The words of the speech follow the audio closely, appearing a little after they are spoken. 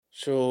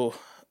So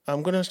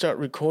I'm going to start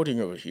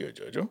recording over here,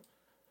 Jojo.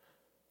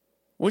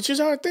 Which is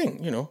our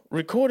thing,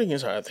 Recording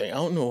is our thing. I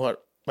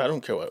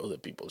don't care what other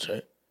people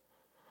say.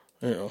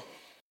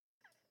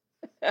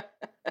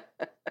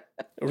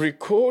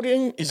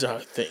 Recording is our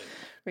thing.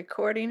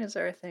 Recording is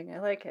our thing. I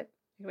like it.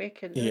 We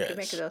could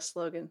make it a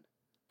slogan.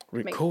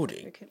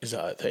 Recording is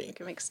our thing. We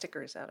can make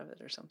stickers out of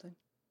it or something.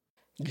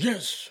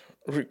 Yes,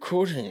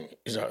 recording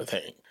is our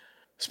thing.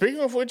 Speaking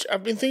of which,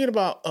 I've been thinking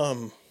about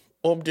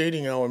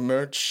updating our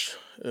merch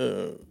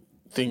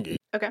thingy.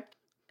 Okay.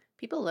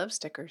 People love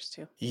stickers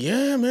too.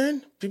 Yeah,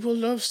 man. People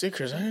love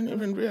stickers. I didn't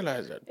even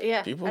realize that.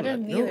 Yeah, People I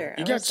didn't either.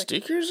 You got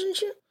stickers and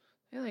shit?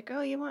 They're like,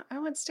 I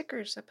want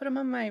stickers. I put them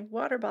on my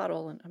water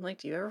bottle. And I'm like,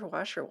 do you ever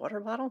wash your water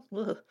bottle?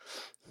 Ugh.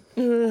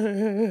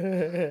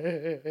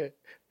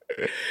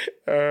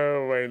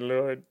 Oh, my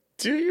Lord.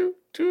 Do you?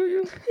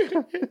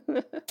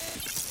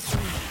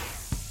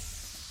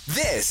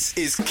 This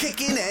is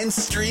Kickin' and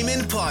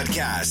Streamin'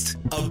 Podcast,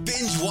 a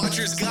binge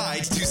watcher's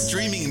guide to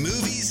streaming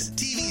movies,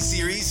 TV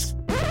series,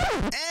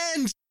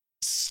 and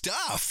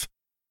stuff.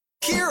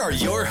 Here are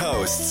your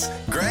hosts,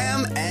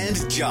 Graham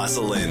and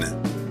Jocelyn.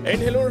 And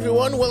hello,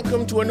 everyone.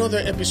 Welcome to another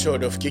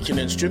episode of Kickin'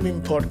 and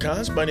Streaming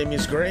Podcast. My name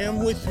is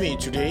Graham. With me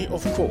today,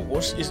 of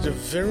course, is the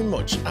very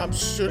much,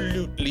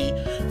 absolutely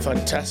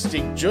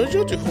fantastic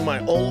Jojo, to whom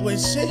I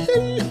always say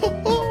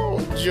hello,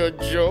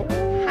 Jojo.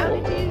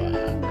 Howdy,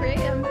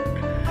 Graham.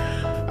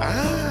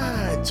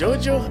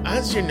 Jojo,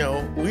 as you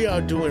know, we are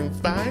doing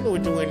fine. We're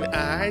doing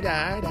aight.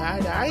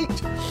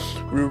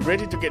 We're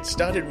ready to get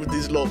started with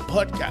this little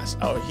podcast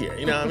out here.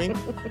 You know what I mean?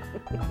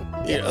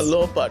 Yes. A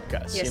little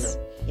podcast, Yes.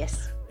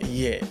 Yes.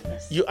 Yeah.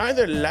 Yes. You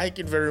either like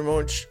it very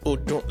much or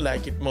don't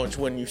like it much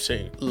when you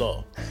say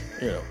law.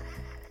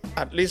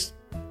 At least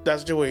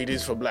that's the way it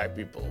is for black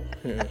people.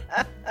 Yeah.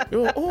 I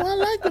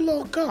like a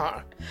little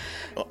car.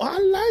 I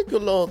like a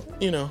little,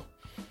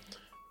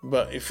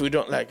 But if we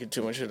don't like it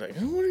too much, it's like,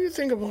 what do you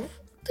think about it?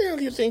 What the hell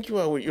do you think you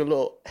are with your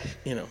little,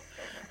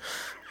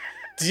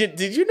 Did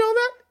you know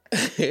that?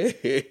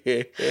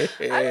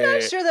 I'm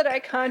not sure that I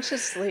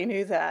consciously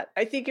knew that.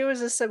 I think it was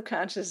a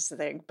subconscious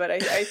thing, but I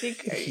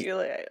think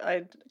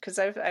because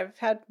I've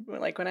had,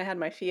 like, when I had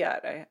my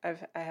Fiat,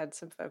 I had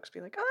some folks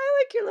be like, "Oh,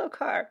 I like your little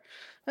car."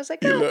 I was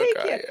like, "Oh,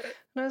 thank you." Yeah.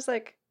 And I was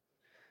like,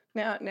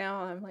 now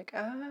I'm like,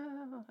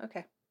 "Oh,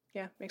 okay."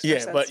 Yeah, makes more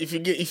sense. Yeah, but if you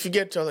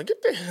get to like,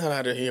 get the hell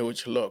out of here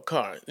with your little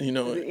car,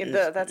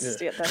 that's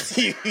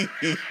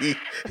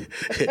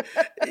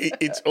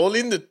it's all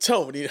in the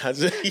tone. It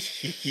has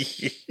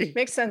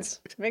makes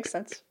sense.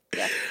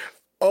 Yeah.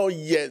 Oh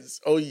yes.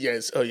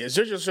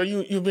 Jojo, so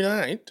you've been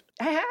alright?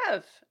 I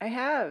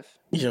have.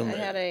 Yeah, I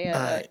had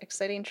a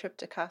exciting trip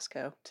to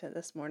Costco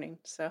this morning.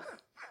 So.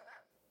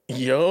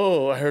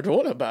 Yo, I heard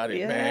all about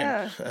it,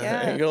 man.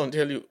 Yeah. I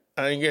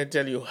ain't gonna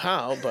tell you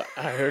how, but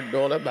I heard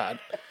all about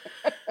it.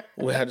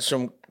 We had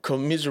some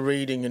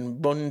commiserating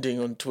and bonding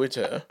on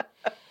Twitter.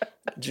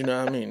 Do you know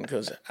what I mean?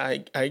 Because I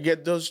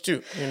get those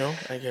too,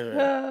 I get it.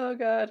 Oh,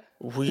 God.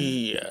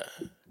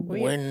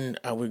 When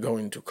are we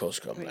going to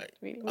Costco? I'm like,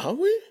 are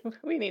we?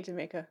 We need to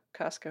make a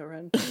Costco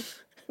run.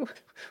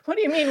 What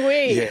do you mean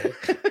we? Yeah.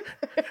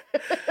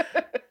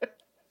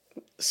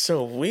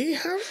 So we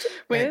have to...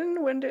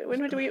 When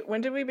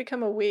did we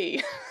become a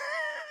we?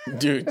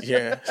 Dude,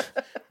 yeah.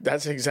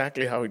 That's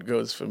exactly how it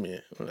goes for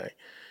me. Like,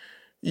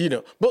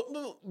 but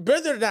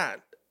better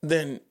that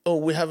than,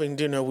 we're having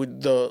dinner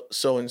with the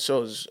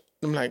so-and-sos.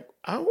 I'm like,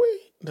 are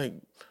we? Like,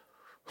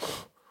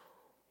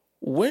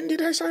 when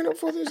did I sign up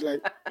for this?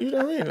 Like, you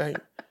know what I mean? Like,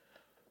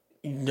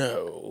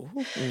 no,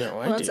 I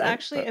didn't. It's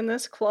actually in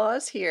this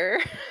clause here,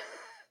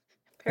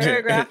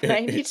 paragraph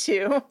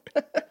 92,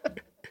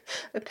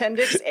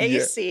 appendix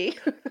AC.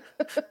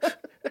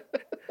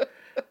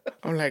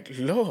 I'm like,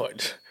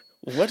 Lord,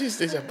 what is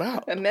this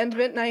about?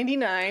 Amendment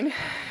 99.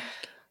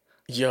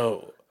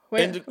 Yo.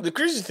 And the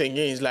crazy thing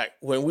is, like,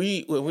 when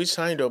we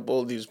signed up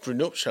all these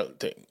prenuptial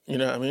thing, you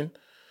know what I mean?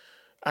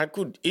 I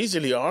could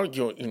easily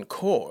argue in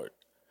court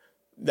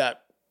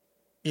that,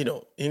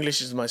 English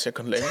is my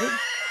second language.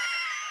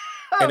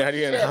 And I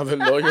didn't have a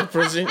lawyer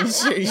present,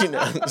 you know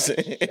what I'm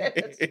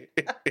saying?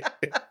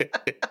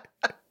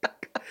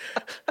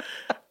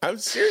 I'm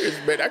serious,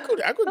 man. I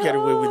could get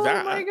away with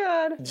that. Oh, my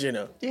God.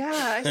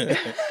 Yeah.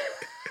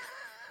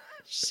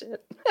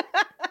 Shit.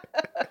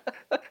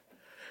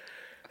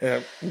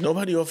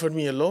 Nobody offered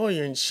me a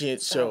lawyer and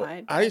shit, so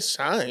I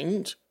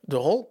signed the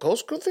whole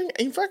Costco thing.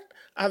 In fact,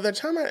 at the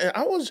time,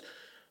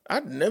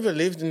 I'd never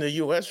lived in the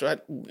U.S.,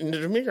 right? In the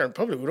Dominican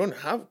Republic, we don't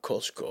have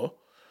Costco.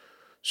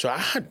 So I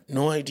had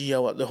no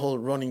idea what the whole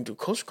running to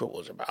Costco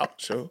was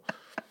about. So,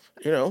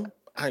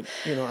 I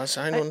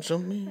signed on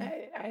something.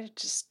 I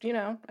just,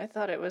 I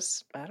thought it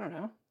was, I don't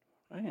know.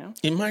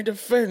 In my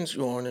defense,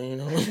 Your Honor,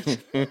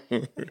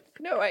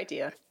 No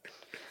idea.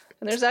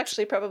 And there's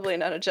actually probably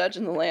not a judge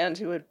in the land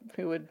who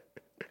would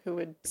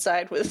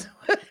side with.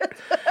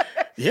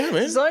 Yeah,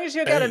 man. As long as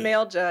you got a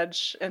male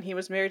judge and he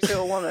was married to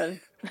a woman.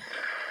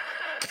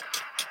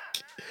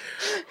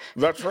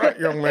 That's right,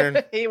 young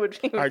man. He would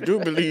I do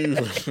believe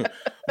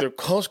the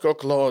Costco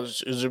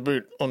clause is a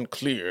bit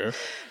unclear.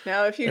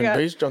 Now, if you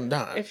based on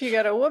that, if you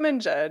got a woman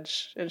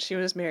judge and she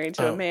was married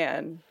to a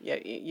man, yeah,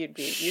 you'd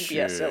be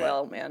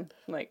SOL, man.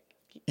 Like,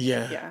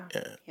 yeah.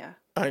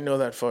 I know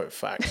that for a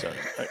fact, son.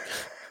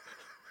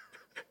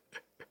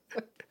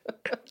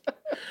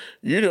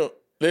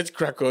 Let's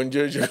crack on,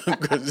 Jojo,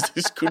 because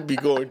this could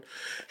go on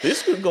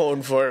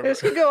forever.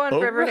 This could go on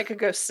forever, and it could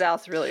go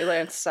south, really,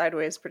 land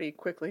sideways pretty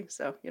quickly.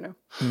 So,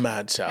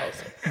 Mad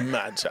south,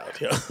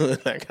 yeah.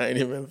 Like, I ain't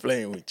even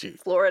playing with you.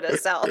 Florida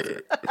south.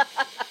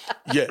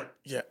 Yeah.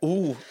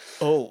 Ooh,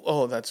 no.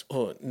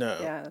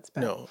 Yeah, that's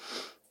bad. No,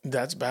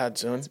 that's bad,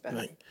 son. That's bad.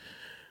 Like,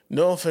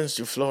 no offense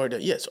to Florida.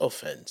 Yes,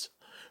 offense.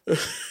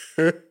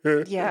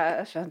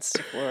 Yeah, offense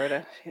to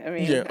Florida. I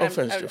mean,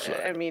 offense to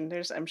Florida. I mean,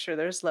 I'm sure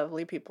there's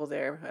lovely people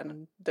there,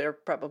 and they're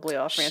probably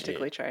all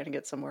frantically trying to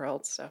get somewhere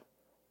else. So,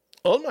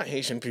 all my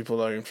Haitian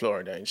people are in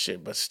Florida and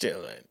shit, but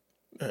still,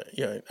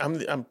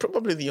 I'm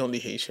probably the only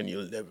Haitian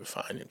you'll never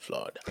find in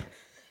Florida.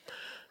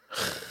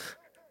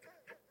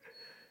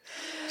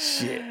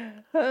 Shit.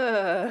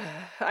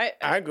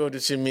 I go to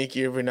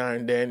Simiki every now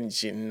and then and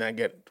shit, and I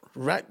get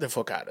right the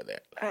fuck out of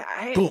there.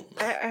 Boom.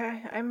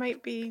 I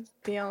might be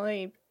the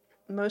only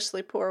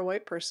mostly poor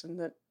white person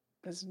that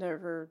has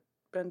never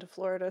been to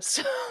Florida,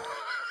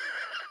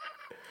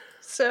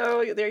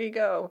 so there you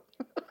go.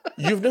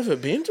 You've never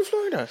been to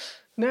Florida?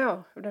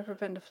 No, I've never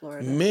been to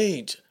Florida.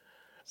 Mate.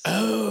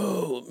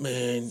 Oh,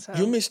 man. So.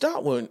 You missed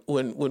out when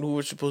we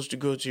were supposed to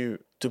go to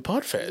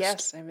Podfest.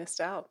 Yes, I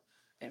missed out.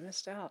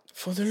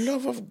 For the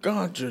love of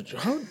God, Jojo,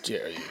 how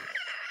dare you?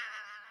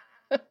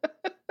 I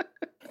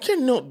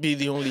cannot be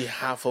the only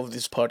half of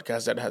this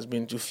podcast that has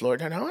been to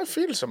Florida. Now I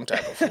feel some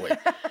type of way.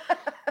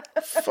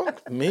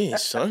 Fuck me,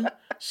 son.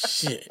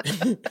 Shit.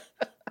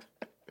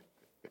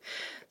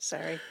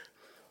 Sorry.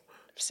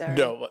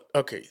 No, but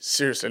okay,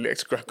 seriously,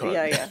 let's crack on.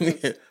 Yeah.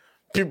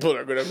 People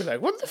are going to be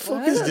like, what the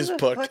fuck is this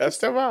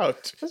podcast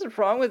about? What's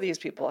wrong with these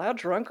people? How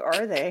drunk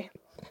are they?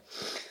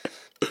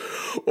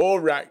 All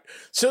right.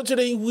 So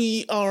today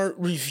we are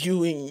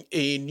reviewing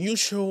a new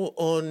show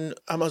on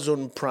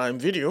Amazon Prime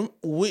Video,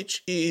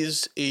 which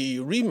is a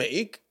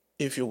remake,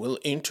 if you will,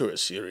 into a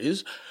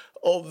series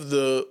of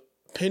the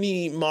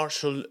Penny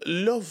Marshall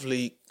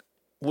lovely,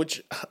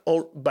 which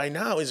by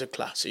now is a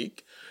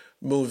classic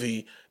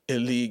movie, A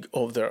League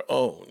of Their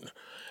Own.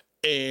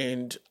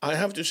 And I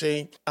have to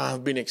say,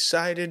 I've been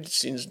excited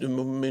since the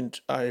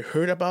moment I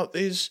heard about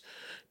this,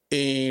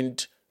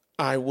 and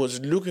I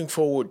was looking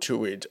forward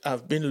to it.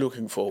 I've been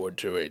looking forward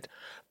to it.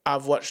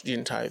 I've watched the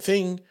entire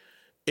thing,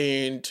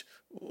 and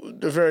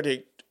the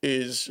verdict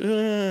is,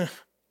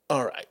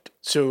 all right.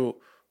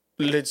 So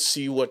let's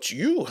see what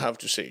you have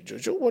to say,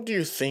 Jojo. What do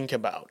you think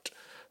about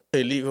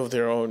A League of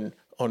Their Own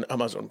on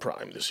Amazon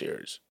Prime, the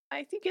series?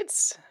 I think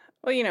it's,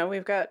 well,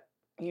 we've got,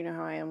 you know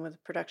how I am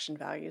with production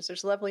values.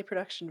 There's lovely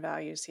production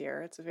values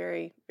here. It's a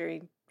very,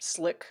 very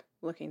slick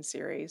looking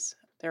series.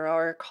 There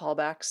are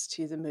callbacks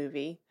to the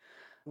movie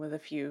with a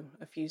few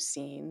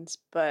scenes,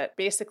 but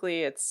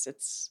basically it's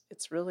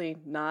really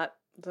not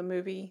the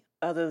movie,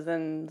 other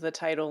than the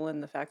title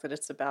and the fact that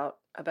it's about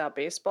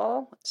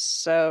baseball.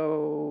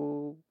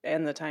 So,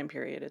 and the time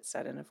period it's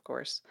set in, of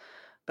course.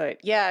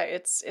 But yeah,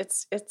 it's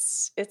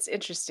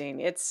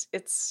interesting. It's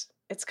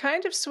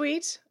kind of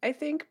sweet. I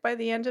think by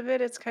the end of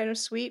it, it's kind of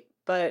sweet,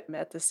 but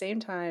at the same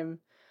time,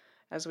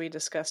 as we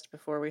discussed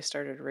before we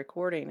started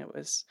recording, it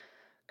was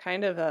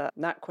kind of a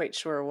not quite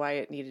sure why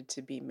it needed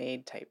to be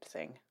made type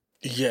thing.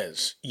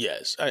 Yes.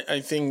 I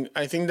think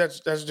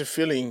that's the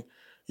feeling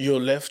you're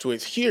left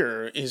with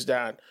here, is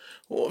that,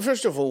 well,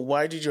 first of all,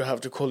 why did you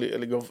have to call it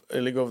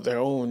a League of Their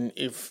Own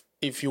if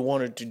you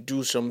wanted to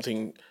do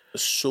something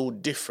so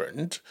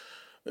different?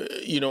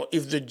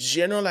 If the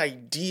general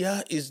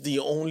idea is the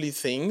only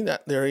thing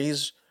that there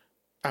is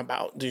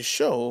about this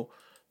show,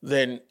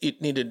 then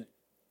it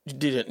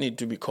didn't need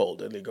to be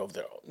called A League of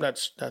Their Own.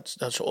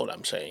 That's all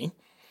I'm saying.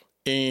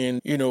 And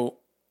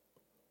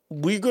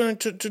we're going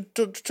to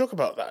talk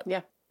about that.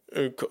 Yeah.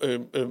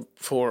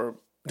 For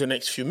the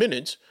next few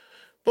minutes.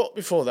 But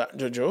before that,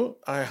 Jojo,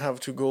 I have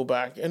to go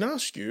back and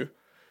ask you,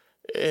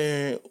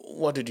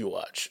 what did you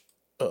watch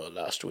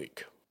last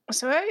week?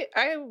 So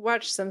I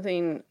watched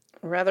something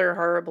rather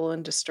horrible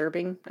and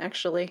disturbing,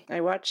 actually.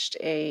 I watched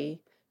a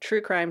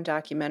true crime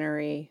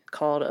documentary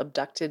called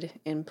Abducted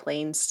in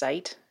Plain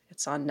Sight.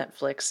 It's on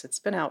Netflix. It's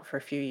been out for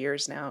a few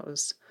years now. It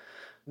was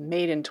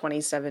made in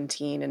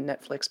 2017 and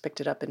Netflix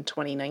picked it up in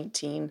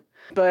 2019.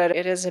 But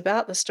it is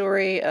about the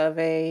story of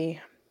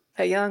a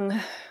young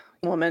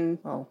woman.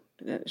 Well,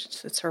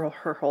 it's her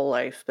whole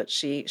life, but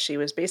she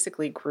was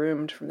basically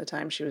groomed from the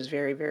time she was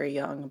very, very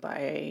young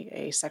by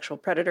a sexual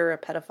predator, a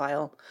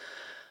pedophile.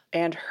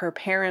 And her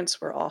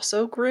parents were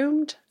also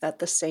groomed at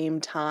the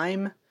same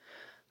time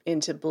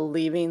into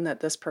believing that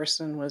this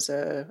person was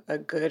a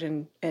good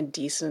and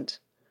decent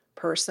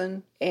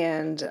person,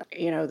 and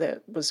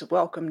that was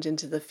welcomed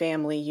into the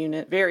family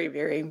unit very,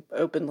 very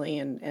openly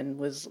and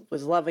was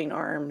loving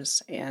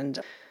arms, and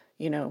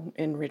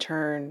in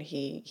return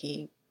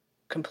he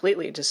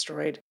completely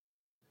destroyed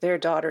their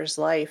daughter's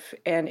life.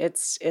 And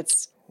it's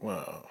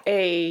Wow.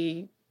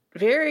 a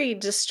very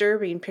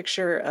disturbing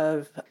picture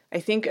of, I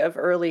think, of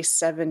early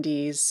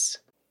 70s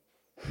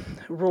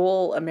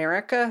rural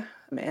America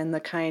and the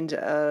kind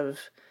of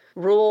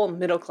rural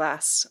middle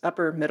class,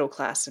 upper middle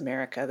class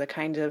America, the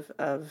kind of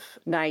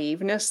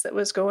naiveness that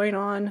was going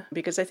on.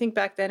 Because I think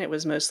back then it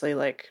was mostly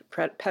like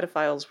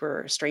pedophiles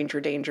were stranger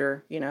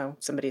danger,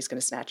 somebody's going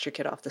to snatch your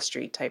kid off the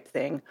street type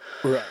thing.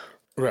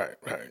 Right.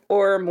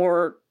 Or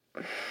more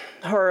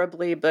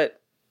horribly, but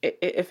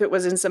if it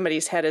was in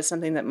somebody's head as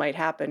something that might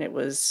happen, it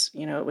was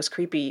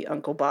creepy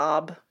Uncle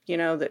Bob,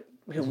 that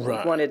who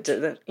wanted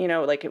to,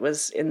 like it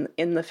was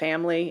in the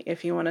family,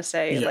 if you want to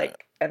say,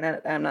 like, and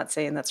then I'm not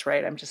saying that's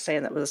right. I'm just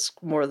saying that was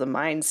more the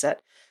mindset.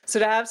 So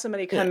to have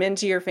somebody come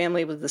into your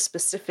family with the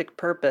specific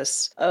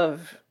purpose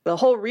of the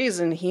whole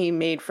reason he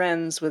made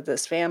friends with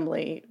this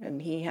family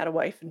and he had a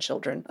wife and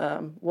children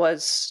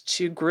was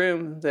to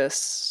groom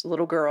this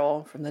little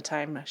girl from the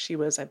time she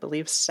was, I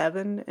believe,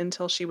 7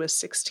 until she was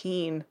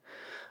 16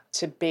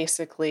 to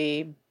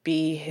basically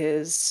be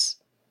his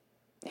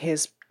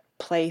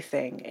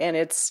plaything. And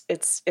it's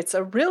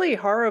a really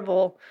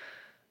horrible,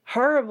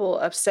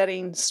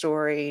 upsetting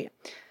story.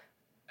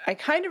 I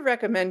kind of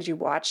recommend you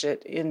watch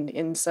it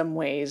in some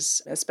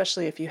ways,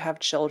 especially if you have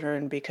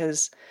children,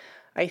 because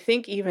I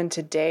think even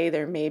today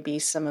there may be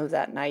some of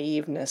that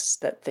naiveness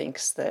that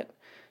thinks that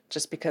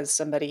just because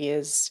somebody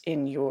is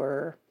in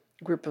your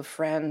group of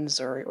friends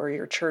or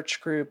your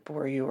church group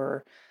or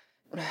your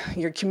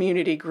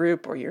community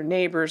group or your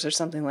neighbors or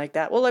something like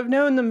that. Well, I've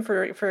known them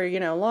for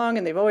long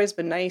and they've always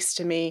been nice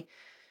to me.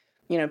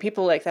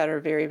 People like that are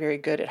very, very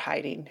good at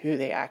hiding who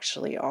they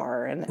actually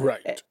are.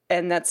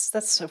 And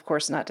that's of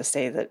course not to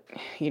say that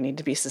you need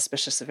to be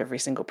suspicious of every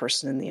single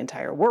person in the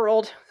entire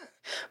world.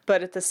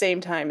 But at the same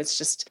time, it's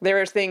just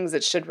there are things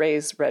that should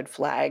raise red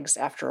flags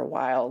after a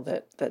while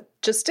that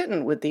just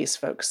didn't with these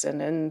folks.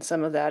 And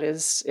some of that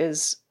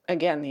is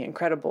again, the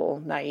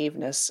incredible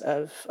naiveness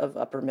of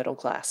upper middle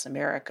class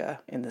America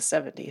in the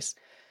 70s.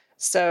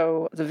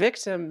 So the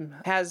victim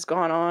has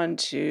gone on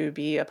to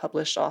be a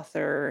published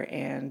author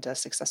and a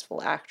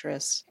successful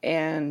actress,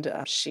 and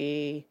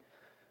she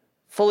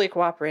fully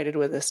cooperated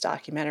with this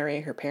documentary.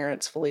 Her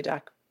parents fully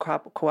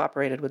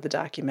cooperated with the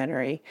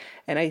documentary,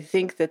 and I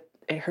think that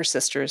her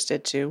sisters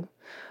did too.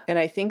 And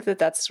I think that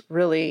that's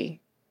really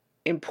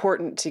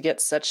important to get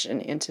such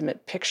an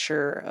intimate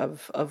picture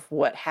of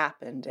what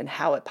happened and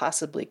how it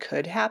possibly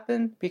could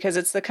happen, because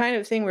it's the kind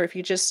of thing where if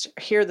you just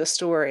hear the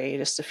story,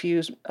 just a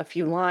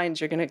few lines,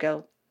 you're going to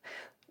go,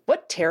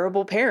 what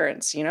terrible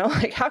parents,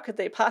 like how could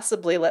they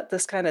possibly let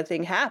this kind of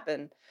thing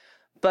happen?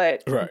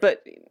 But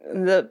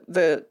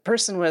the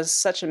person was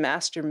such a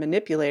master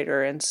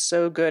manipulator and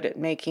so good at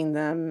making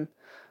them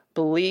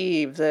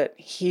believe that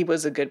he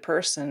was a good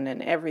person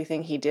and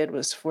everything he did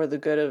was for the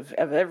good of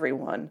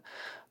everyone,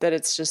 that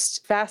it's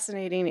just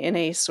fascinating in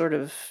a sort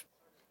of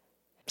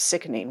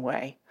sickening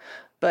way.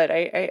 But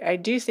I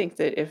do think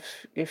that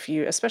if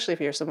you, especially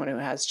if you're someone who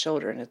has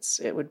children,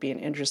 it would be an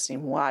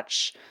interesting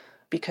watch,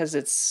 because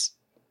it's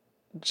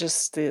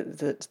just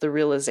the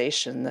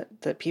realization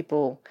that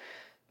people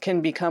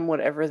can become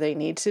whatever they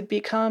need to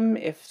become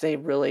if they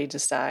really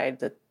decide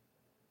that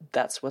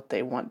that's what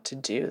they want to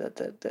do,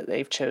 that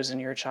they've chosen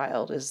your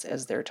child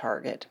as their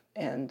target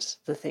and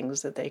the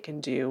things that they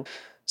can do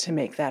to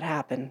make that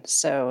happen.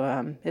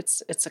 So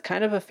it's a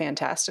kind of a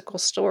fantastical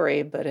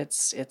story, but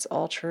it's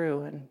all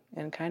true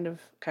and kind of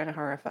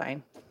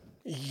horrifying.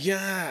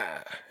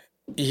 Yeah,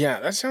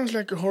 that sounds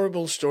like a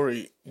horrible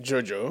story,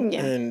 Jojo.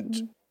 Yeah.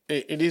 And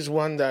it is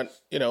one that,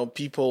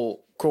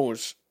 people, of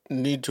course,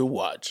 need to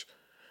watch.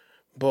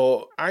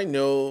 But I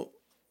know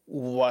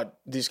what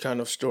these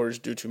kind of stories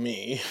do to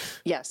me.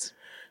 Yes.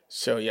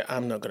 So yeah,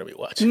 I'm not going to be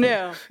watching.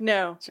 No.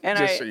 And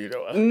just so you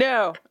know.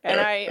 No. And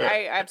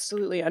I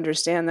absolutely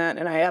understand that.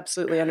 And I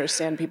absolutely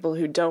understand people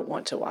who don't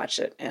want to watch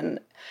it. And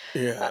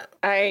yeah,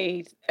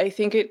 I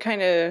think it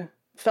kind of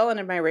fell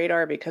under my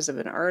radar because of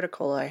an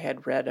article I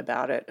had read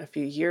about it a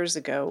few years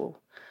ago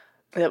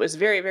that was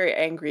very, very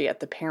angry at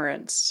the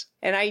parents.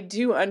 And I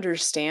do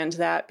understand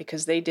that,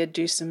 because they did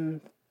do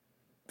some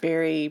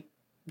very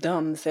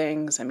dumb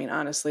things. I mean,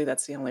 honestly,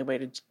 that's the only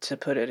way to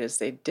put it, is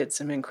they did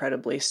some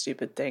incredibly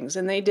stupid things.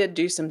 And they did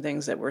do some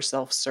things that were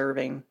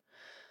self-serving.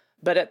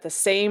 But at the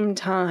same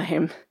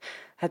time,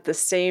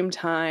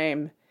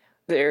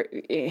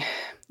 they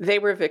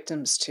were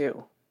victims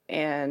too.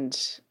 And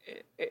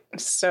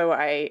so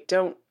I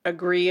don't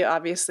agree,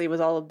 obviously, with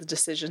all of the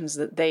decisions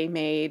that they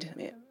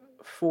made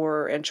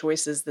and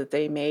choices that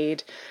they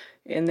made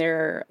in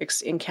their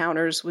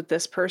encounters with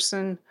this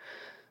person.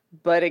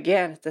 But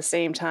again, at the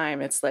same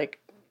time, it's like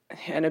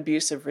an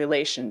abusive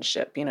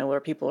relationship, where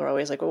people are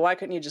always like, well, why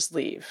couldn't you just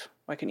leave?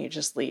 Why couldn't you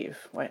just leave?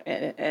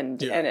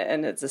 And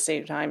at the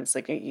same time, it's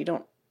like, you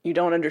don't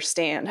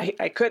understand.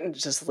 I couldn't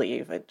just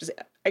leave.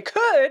 I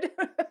could,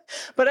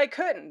 but I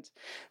couldn't.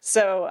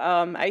 So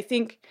I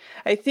think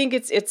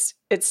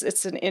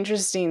it's an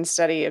interesting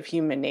study of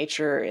human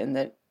nature, in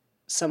that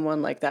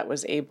someone like that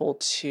was able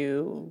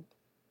to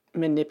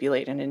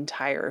manipulate an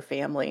entire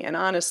family and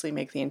honestly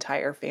make the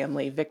entire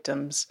family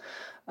victims.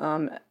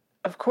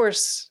 Of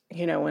course,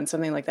 when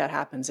something like that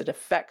happens, it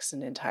affects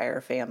an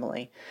entire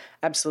family.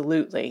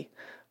 Absolutely.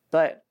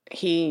 But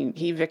he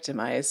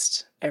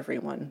victimized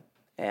everyone,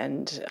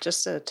 and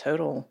just a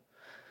total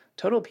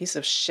piece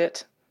of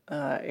shit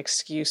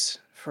excuse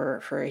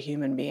for a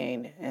human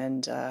being,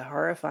 and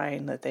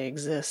horrifying that they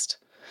exist.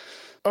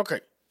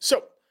 Okay,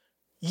 so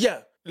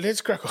yeah,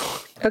 let's crack on.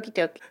 Okie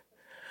dokie.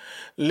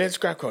 Let's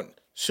crack on.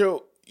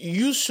 So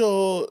you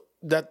saw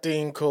that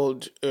thing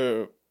called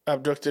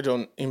Abducted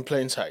in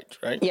Plain Sight,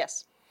 right?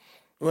 Yes.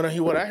 You want to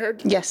hear what I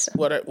heard? Yes.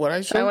 What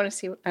I saw? I want to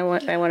see. I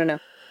want to know.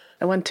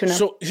 I want to know.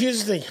 So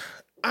here's the thing.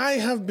 I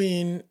have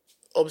been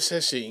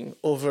obsessing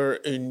over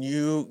a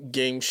new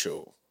game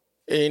show.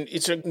 And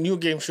it's a new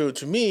game show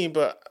to me,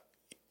 but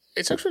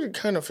it's actually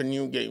kind of a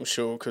new game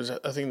show because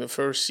I think the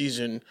first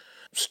season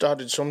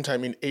started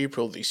sometime in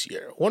April this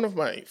year. One of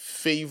my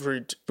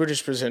favorite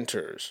British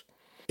presenters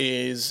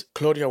is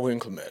Claudia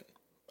Winkleman.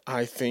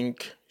 I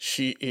think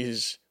she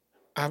is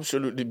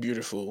absolutely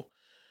beautiful.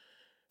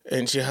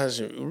 And she has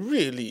a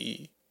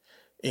really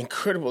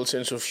incredible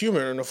sense of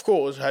humor. And of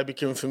course, I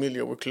became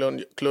familiar with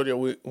Claudia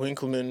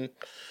Winkleman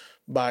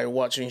by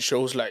watching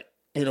shows like,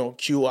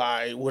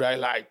 QI, Would I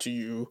Lie to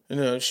You?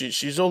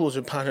 She's always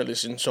a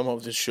panelist in some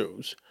of the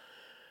shows.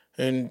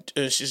 And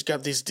she's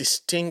got this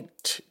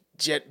distinct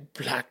jet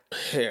black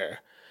hair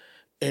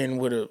and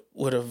with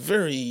a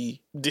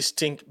very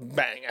distinct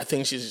bang. I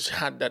think she's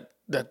had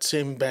that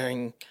same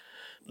bang,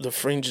 the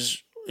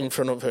fringes in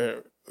front of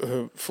her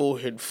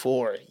forehead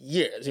for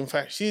years. In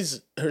fact,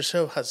 she's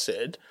herself has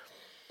said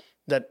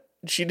that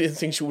she didn't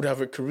think she would have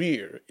a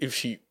career if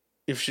she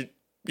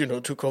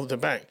took off the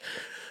bang.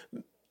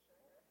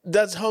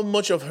 That's how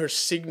much of her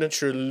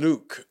signature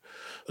look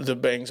the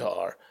bangs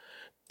are.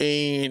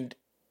 And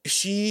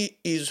she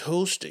is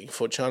hosting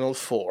for Channel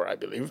 4, I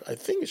believe. I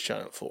think it's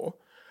Channel 4.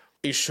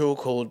 A show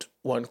called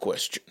One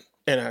Question.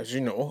 And as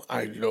you know,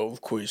 I love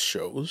quiz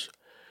shows.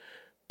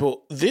 But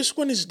this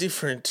one is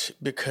different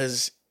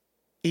because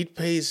it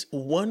pays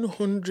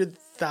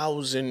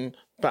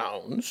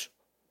 £100,000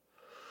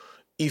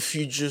 if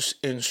you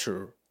just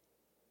answer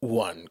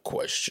one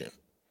question.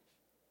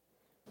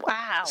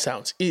 Wow.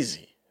 Sounds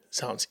easy,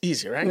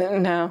 right?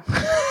 No.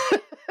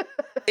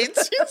 It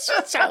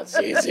sounds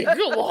easy.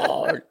 Come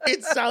on.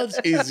 It sounds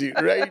easy,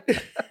 right?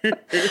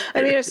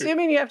 I mean,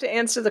 assuming you have to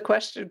answer the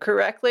question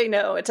correctly,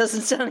 no, it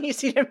doesn't sound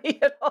easy to me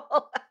at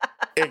all.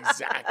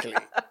 Exactly.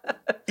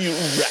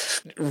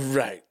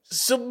 Right.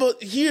 So,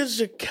 but here's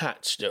the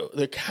catch, though.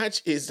 The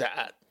catch is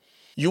that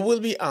you will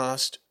be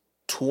asked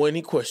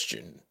 20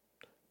 questions.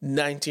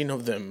 19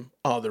 of them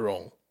are the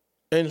wrong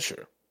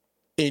answer.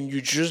 And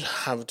you just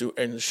have to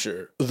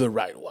answer the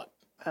right one.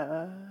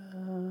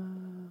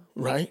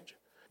 Right?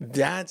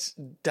 That's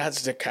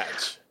the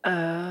catch.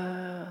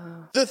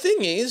 The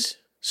thing is,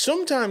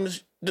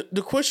 sometimes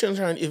the questions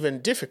aren't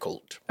even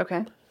difficult.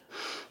 Okay.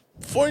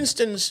 For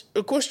instance,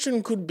 a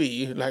question could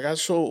be, like I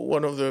saw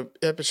one of the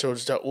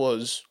episodes that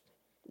was,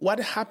 what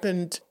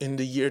happened in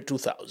the year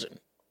 2000?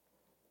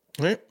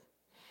 Right?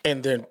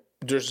 And then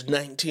there's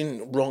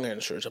 19 wrong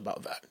answers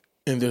about that.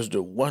 And there's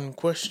the one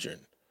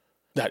question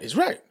that is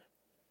right.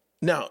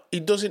 Now,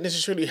 it doesn't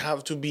necessarily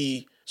have to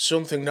be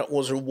something that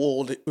was a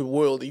world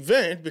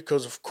event,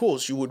 because of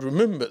course you would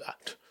remember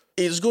that.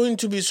 It's going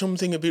to be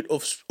something a bit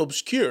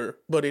obscure,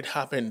 but it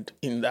happened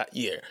in that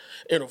year.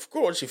 And of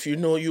course, if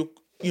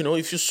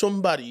if you're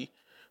somebody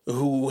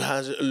who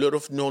has a lot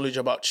of knowledge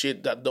about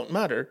shit that don't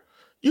matter,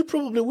 you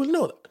probably will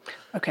know that.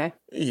 Okay.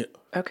 Yeah.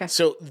 Okay.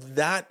 So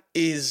that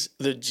is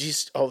the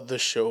gist of the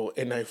show,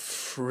 and I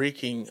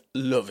freaking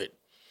love it.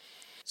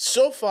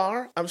 So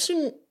far, I've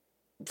seen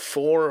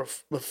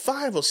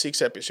 5 or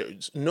 6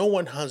 episodes. No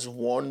one has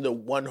won the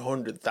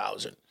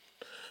 100,000,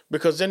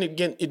 because then it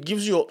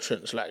gives you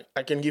options. Like,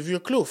 I can give you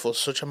a clue for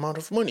such amount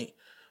of money.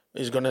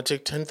 It's gonna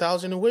take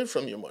 10,000 away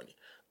from your money.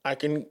 I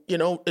can,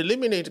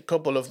 eliminate a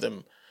couple of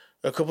the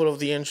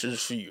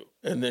answers for you,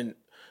 and then,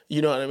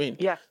 you know what I mean?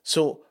 Yeah.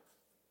 So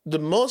the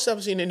most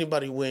I've seen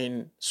anybody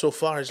win so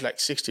far is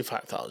like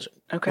 65,000.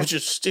 Okay. Which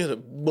is still a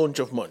bunch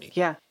of money.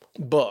 Yeah.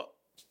 But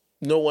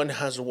no one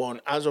has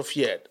won as of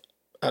yet.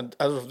 And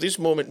as of this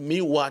moment, me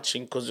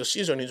watching, because the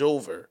season is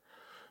over,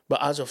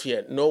 but as of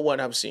yet, no one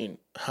I've seen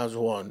has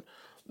won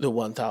the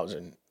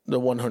 100,000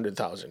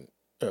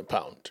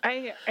 pound.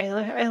 I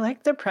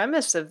like the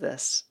premise of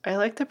this. I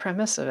like the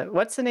premise of it.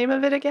 What's the name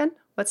of it again?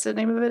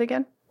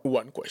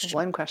 One question.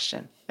 One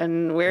question.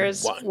 And where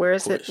is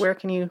it? Where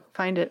can you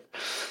find it?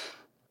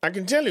 I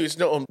can tell you it's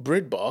not on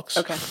BritBox.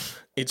 Okay.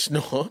 It's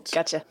not.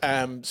 Gotcha.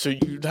 So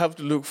you'd have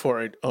to look for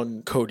it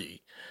on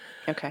Kodi.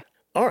 Okay.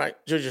 All right,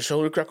 Jojo,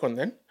 shall we crack on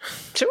then?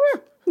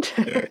 Sure.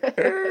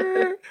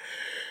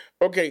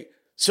 Okay,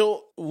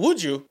 so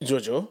would you,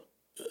 Jojo,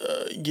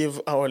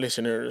 give our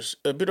listeners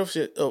a bit of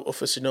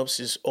a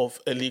synopsis of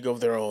A League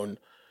of Their Own,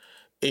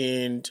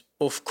 and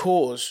of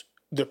course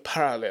the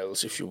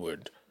parallels, if you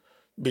would,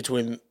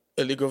 between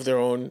A League of Their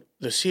Own,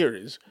 the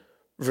series,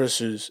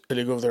 versus A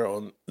League of Their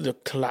Own, the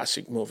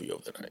classic movie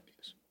of the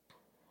 90s?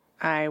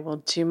 I will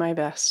do my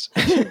best.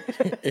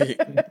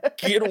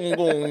 Get on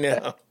going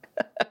now.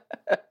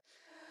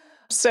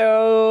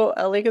 So,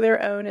 A League of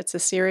Their Own, it's a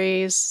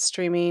series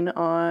streaming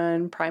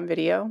on Prime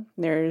Video.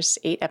 There's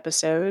 8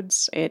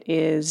 episodes. It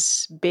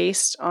is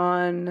based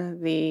on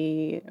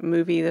the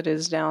movie that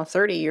is now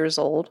 30 years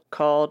old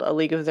called A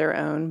League of Their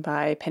Own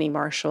by Penny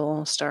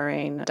Marshall,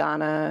 starring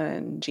Donna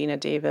and Gina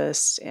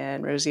Davis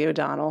and Rosie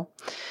O'Donnell.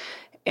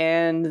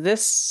 And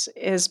this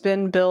has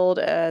been billed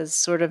as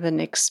sort of an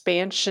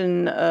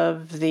expansion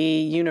of the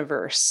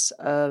universe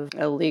of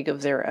A League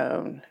of Their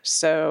Own.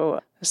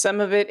 So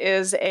some of it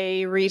is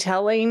a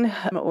retelling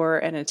or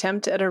an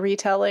attempt at a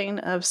retelling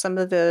of some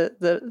of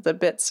the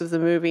bits of the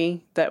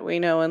movie that we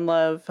know and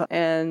love.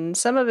 And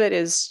some of it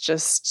is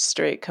just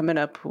straight coming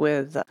up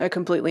with a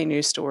completely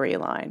new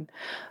storyline.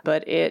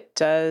 But it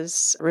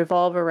does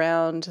revolve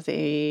around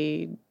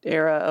the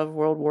era of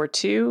World War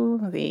II,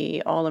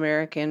 the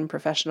All-American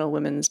Professional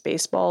Women's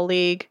Baseball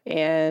League.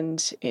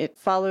 And it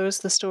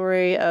follows the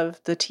story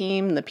of the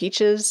team, the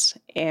Peaches,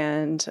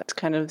 and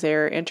kind of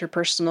their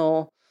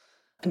interpersonal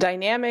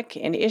dynamic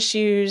and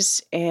issues,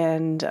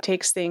 and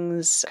takes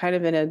things kind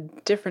of in a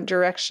different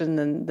direction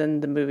than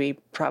the movie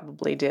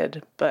probably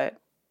did. But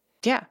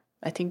yeah,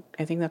 I think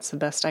that's the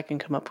best I can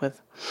come up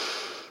with.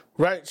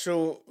 Right.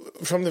 So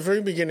from the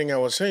very beginning, I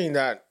was saying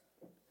that,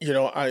 you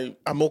know,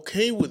 I'm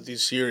okay with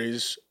this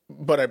series,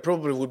 but I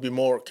probably would be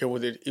more okay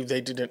with it if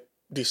they didn't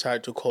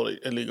decide to call it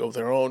A League of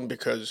Their Own,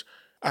 because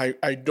I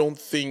don't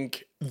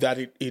think that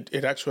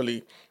it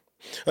actually,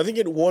 I think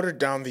it watered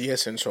down the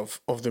essence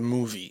of the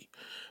movie.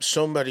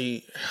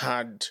 Somebody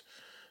had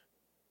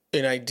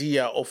an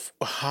idea of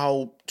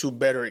how to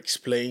better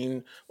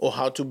explain or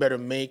how to better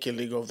make A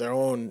League of Their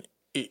Own,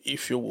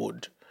 if you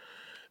would.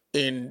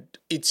 And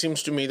it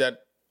seems to me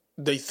that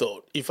they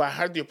thought, if I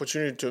had the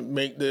opportunity to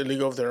make the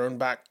League of Their Own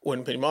back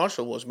when Penny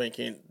Marshall was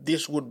making it,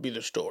 this would be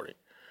the story.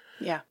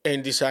 Yeah.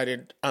 And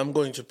decided, I'm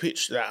going to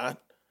pitch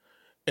that,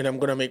 and I'm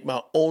going to make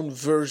my own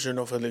version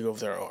of A League of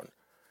Their Own.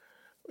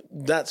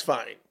 That's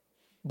fine.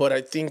 But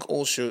I think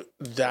also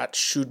that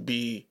should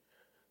be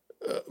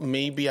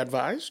maybe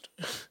advised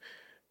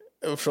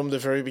from the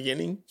very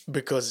beginning,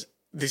 because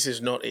this is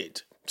not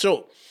it.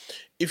 So,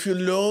 if you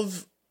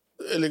love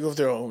A League of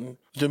Their Own,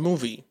 the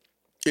movie,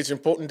 it's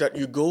important that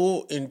you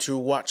go into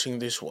watching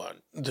this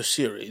one, the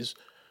series,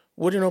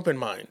 with an open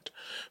mind.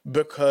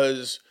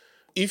 Because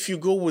if you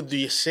go with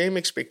the same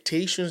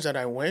expectations that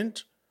I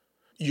went,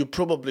 you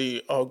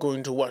probably are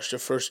going to watch the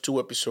first 2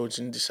 episodes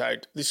and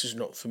decide, this is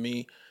not for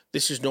me,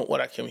 this is not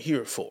what I came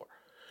here for.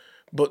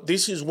 But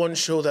this is one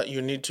show that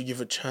you need to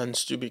give a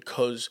chance to,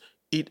 because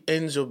it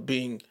ends up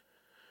being,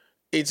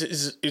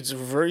 it's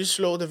very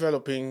slow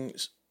developing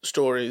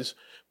stories,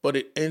 but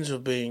it ends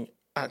up being,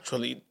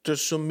 actually,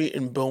 there's some meat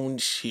and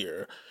bones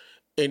here.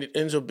 And it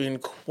ends up being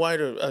quite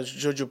as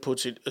Jojo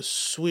puts it, a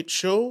sweet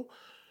show.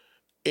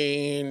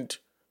 And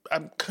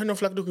I'm kind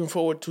of like looking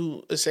forward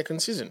to a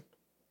second season,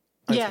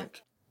 I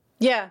think.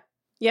 Yeah.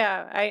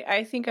 Yeah,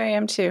 I think I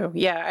am too.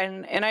 Yeah,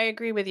 and I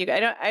agree with you.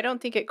 I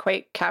don't think it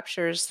quite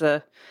captures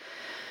the,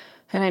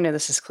 and I know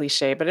this is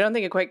cliche, but I don't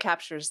think it quite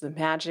captures the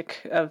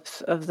magic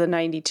of the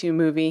 92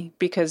 movie,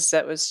 because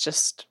that was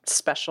just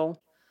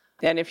special.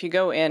 And if you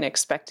go in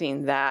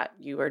expecting that,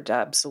 you are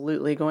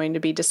absolutely going to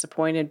be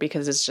disappointed,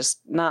 because it's just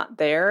not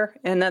there.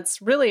 And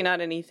that's really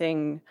not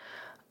anything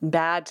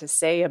bad to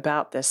say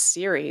about this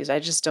series. I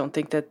just don't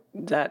think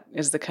that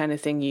is the kind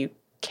of thing you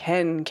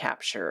can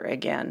capture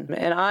again.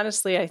 And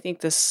honestly, I think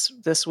this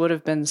would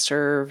have been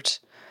served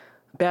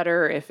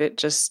better if it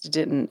just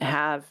didn't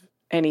have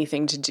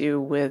anything to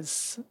do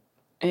with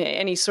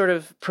any sort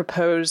of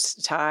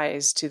proposed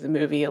ties to the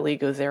movie A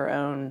League of Their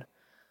Own.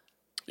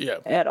 Yeah.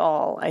 At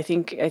all. I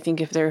think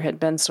if there had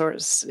been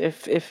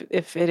if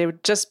it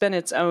had just been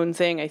its own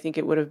thing, I think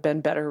it would have been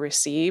better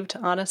received,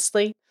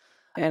 honestly.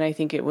 And I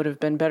think it would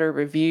have been better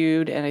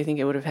reviewed, and I think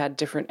it would have had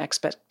different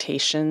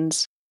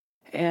expectations.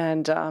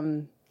 And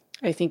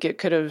I think it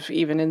could have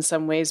even in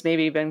some ways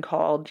maybe been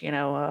called,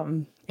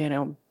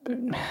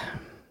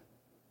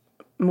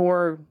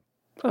 more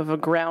of a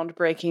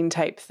groundbreaking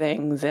type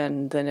thing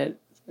than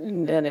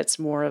it's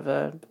more of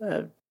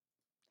a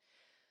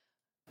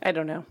I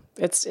don't know.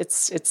 It's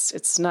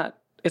not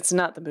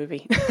the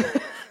movie.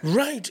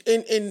 Right.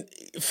 And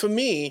for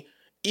me,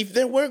 if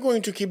they were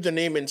going to keep the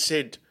name and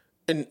said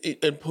and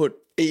put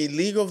A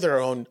League of Their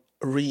Own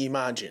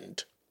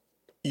reimagined,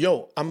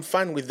 I'm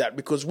fine with that,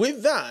 because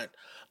with that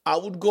I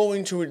would go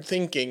into it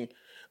thinking,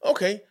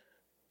 okay,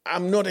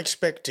 I'm not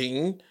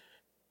expecting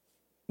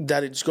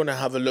that it's going to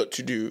have a lot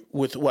to do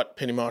with what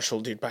Penny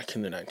Marshall did back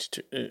in the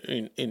 92,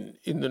 in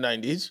the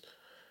 90s.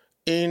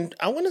 And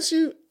I want to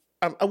see,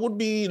 I would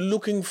be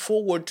looking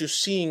forward to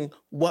seeing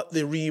what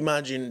the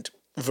reimagined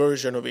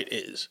version of it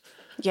is.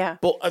 Yeah.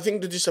 But I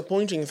think the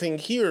disappointing thing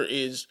here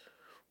is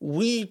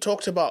we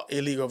talked about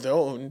A League of Their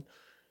Own,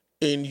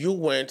 and you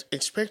went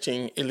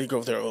expecting A League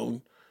of Their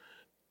Own,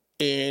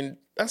 and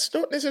that's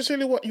not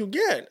necessarily what you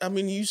get. I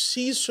mean, you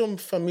see some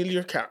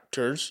familiar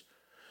characters,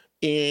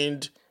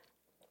 and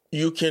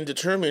you can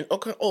determine,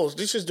 okay, oh,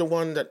 this is the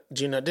one that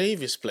Gina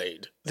Davis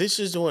played. This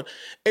is the one.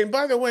 And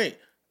by the way,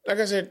 like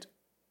I said,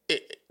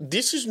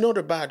 this is not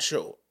a bad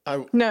show.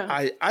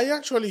 I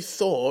actually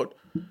thought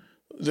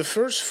the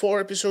first 4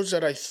 episodes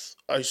that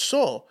I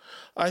saw,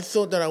 I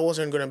thought that I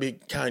wasn't going to be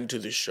kind to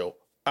this show.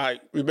 I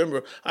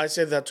remember I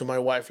said that to my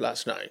wife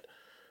last night.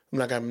 I'm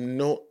like, I'm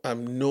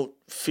not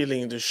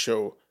feeling this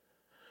show.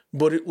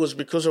 But it was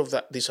because of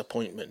that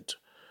disappointment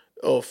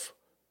of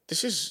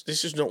this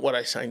is not what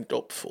I signed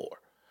up for.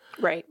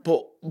 Right.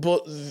 But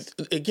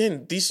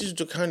again, this is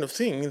the kind of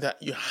thing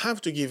that you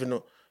have to give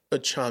a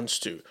chance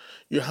to.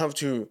 You have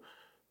to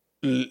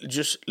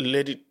just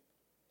let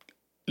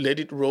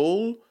it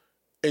roll,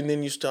 and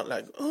then you start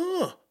like,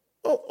 oh,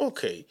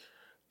 okay,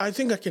 I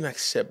think I can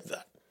accept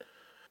that.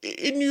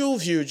 In your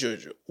view,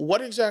 Jojo,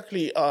 what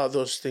exactly are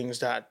those things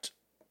that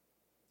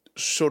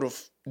sort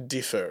of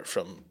differ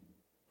from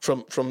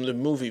the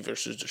movie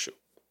versus the show?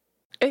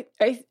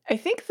 I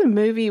think the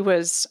movie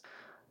was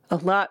a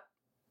lot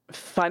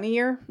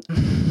funnier.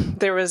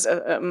 There was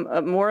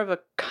a more of a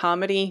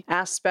comedy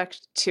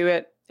aspect to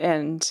it,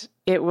 and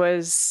it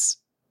was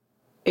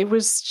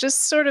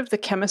just sort of the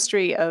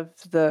chemistry of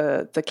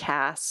the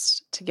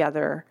cast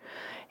together,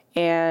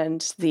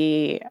 and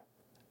the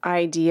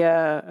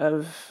idea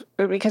of,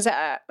 because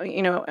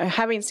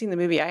having seen the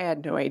movie, I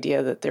had no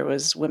idea that there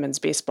was women's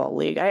baseball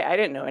league. I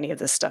didn't know any of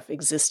this stuff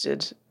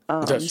existed.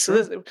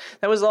 So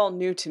that was all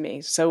new to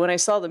me. So when I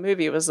saw the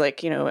movie, it was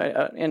like,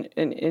 an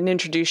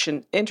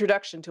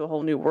introduction to a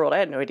whole new world. I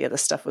had no idea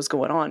this stuff was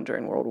going on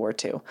during World War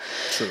II.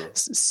 True.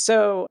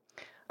 So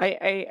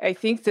I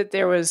think that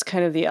there was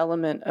kind of the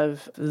element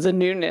of the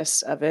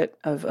newness of it,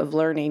 of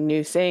learning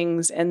new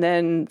things, and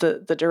then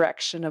the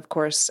direction, of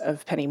course,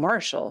 of Penny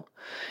Marshall,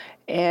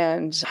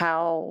 and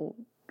how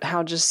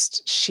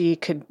just she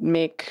could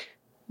make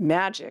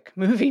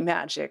movie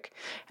magic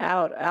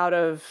out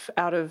of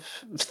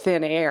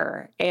thin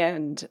air.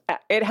 And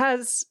it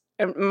has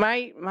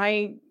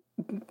my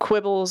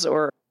quibbles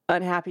or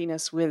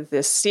unhappiness with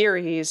this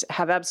series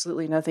have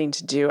absolutely nothing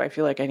to do. I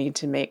feel like I need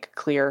to make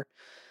clear,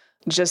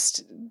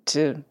 just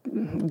to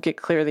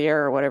get clear the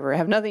air or whatever,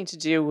 have nothing to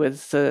do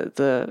with the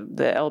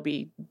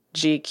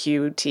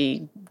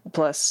LBGQT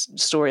plus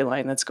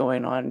storyline that's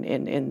going on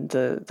in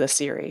the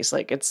series.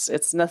 Like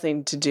it's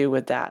nothing to do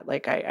with that.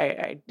 Like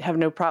I have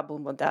no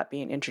problem with that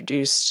being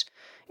introduced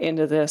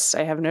into this.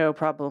 I have no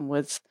problem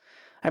with,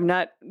 I'm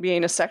not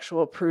being a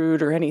sexual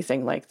prude or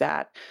anything like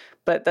that.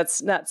 But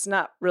that's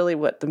not really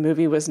what the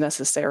movie was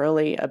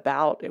necessarily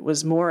about. It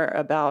was more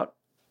about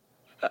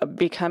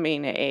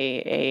becoming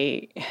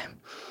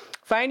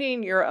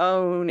finding your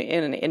own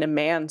in a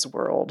man's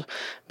world,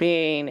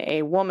 being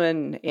a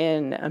woman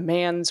in a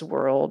man's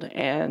world,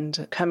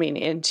 and coming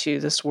into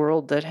this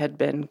world that had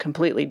been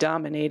completely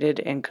dominated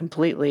and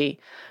completely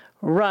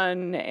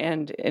run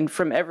and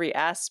from every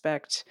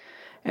aspect.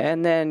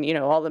 And then,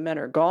 all the men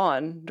are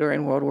gone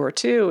during World War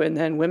II, and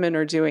then women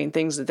are doing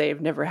things that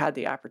they've never had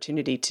the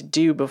opportunity to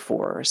do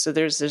before. So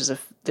there's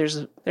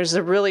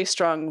a really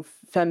strong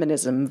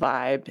feminism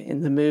vibe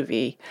in the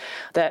movie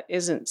that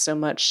isn't so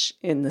much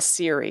in the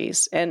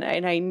series. And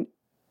I'm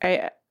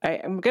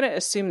going to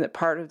assume that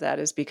part of that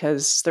is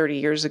because 30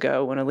 years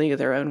ago, when A League of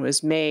Their Own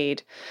was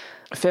made,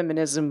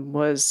 feminism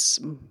was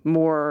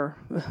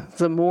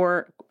the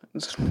more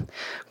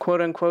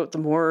quote unquote, the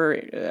more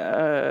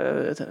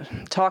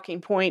talking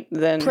point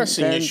than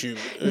issue,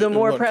 the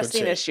more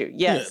pressing issue.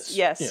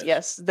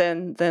 Yes.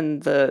 Than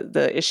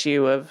the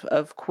issue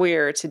of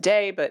queer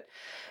today. But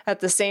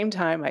at the same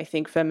time, I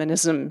think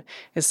feminism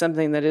is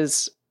something that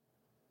is,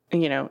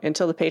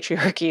 until the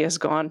patriarchy is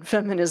gone,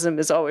 feminism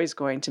is always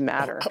going to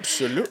matter. Oh,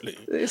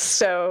 absolutely.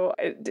 So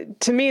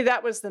to me,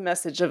 that was the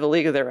message of A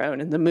League of Their Own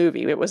in the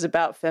movie. It was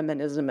about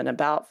feminism and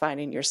about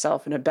finding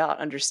yourself and about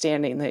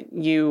understanding that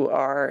you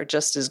are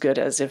just as good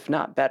as, if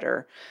not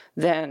better,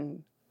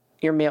 than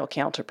your male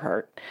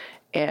counterpart.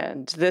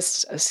 And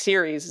this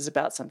series is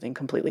about something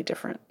completely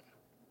different.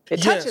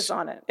 It touches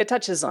on it,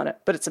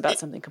 but it's about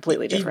something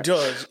completely different.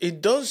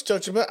 It does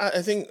touch, but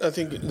I think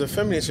the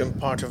feminism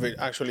part of it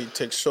actually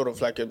takes sort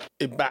of like a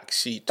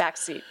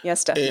backseat.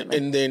 Yes, definitely.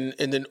 And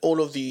then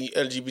all of the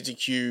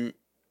LGBTQ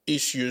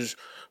issues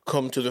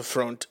come to the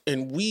front,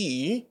 and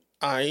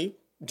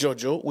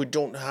Jojo, we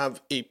don't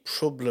have a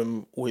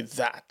problem with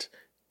that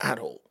at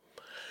all.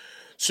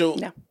 So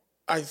no.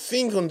 I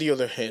think, on the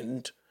other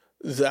hand,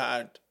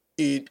 that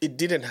it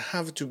didn't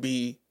have to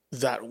be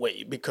that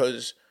way,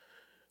 because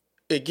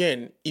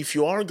again, if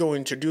you are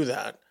going to do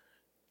that,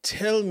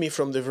 tell me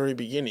from the very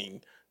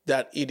beginning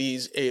that it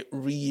is a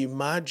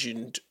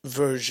reimagined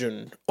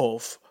version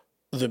of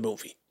the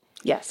movie.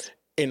 Yes.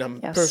 And I'm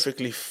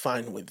perfectly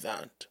fine with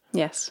that.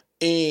 Yes.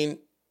 And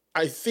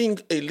I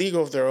think A League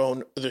of Their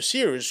Own, the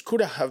series, could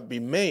have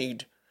been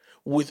made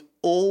with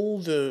all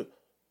the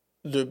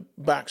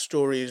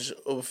backstories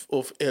of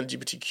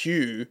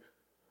LGBTQ,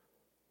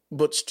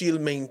 but still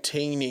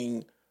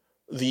maintaining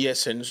the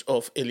essence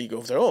of A League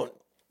of Their Own.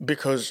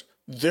 Because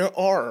there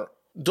are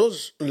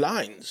those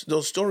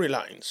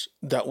storylines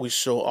that we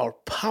saw are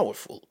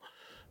powerful.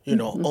 You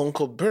know,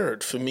 Uncle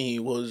Bert for me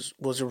was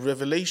a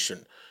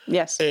revelation.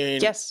 Yes.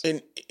 And, yes.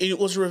 And it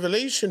was a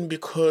revelation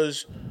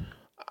because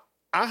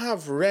I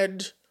have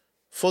read,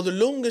 for the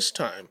longest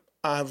time,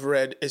 I have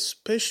read,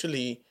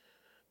 especially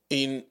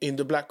in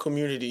the Black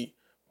community,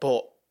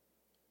 but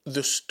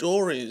the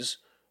stories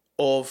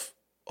of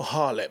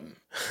Harlem,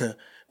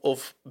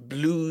 of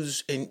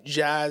blues and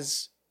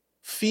jazz,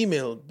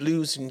 female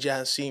blues and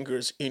jazz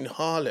singers in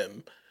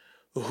Harlem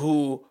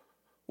who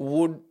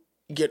would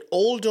get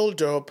all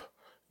dolled up,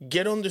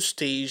 get on the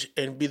stage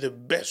and be the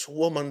best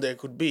woman they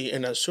could be.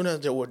 And as soon as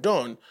they were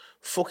done,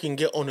 fucking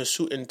get on a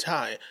suit and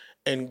tie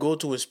and go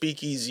to a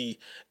speakeasy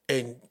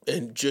and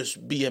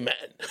just be a man.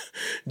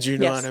 Do you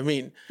know what I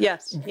mean?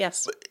 Yes,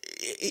 yes.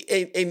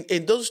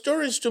 And those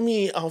stories to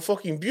me are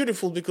fucking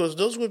beautiful because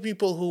those were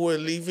people who were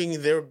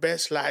living their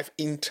best life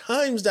in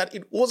times that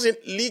it wasn't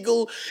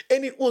legal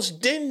and it was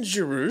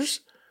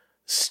dangerous.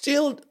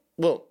 Still,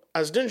 well,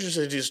 as dangerous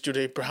as it is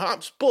today,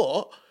 perhaps,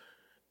 but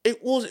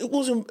it was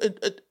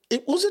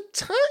a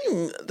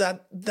time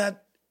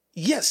that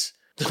yes,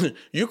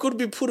 you could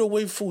be put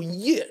away for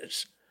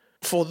years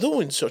for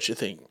doing such a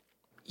thing.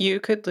 You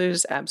could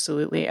lose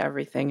absolutely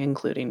everything,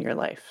 including your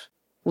life,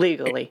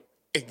 legally.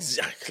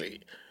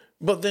 Exactly.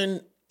 But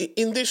then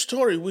in this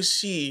story, we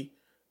see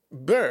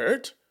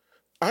Bert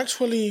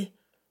actually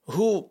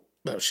who,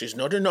 well, she's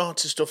not an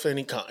artist of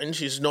any kind.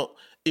 She's not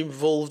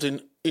involved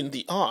in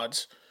the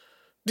arts.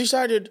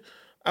 Decided,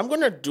 I'm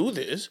going to do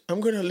this. I'm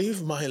going to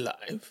live my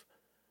life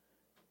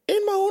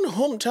in my own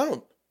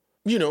hometown.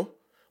 You know,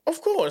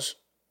 of course,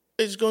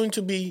 it's going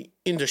to be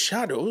in the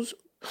shadows.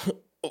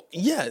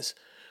 Yes.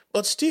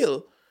 But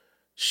still,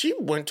 she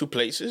went to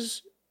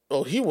places,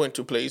 or he went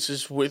to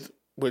places with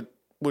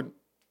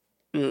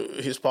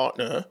his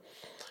partner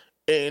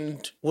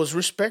and was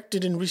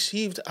respected and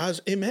received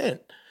as a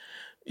man.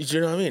 You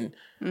know what I mean?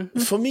 Mm-hmm.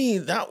 For me,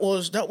 that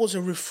was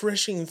a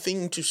refreshing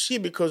thing to see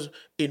because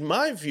in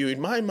my view,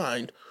 in my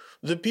mind,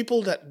 the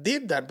people that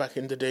did that back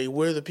in the day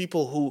were the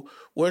people who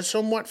were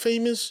somewhat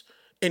famous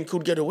and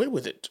could get away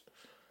with it.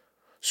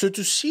 So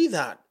to see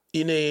that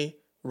in a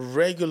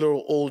regular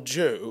old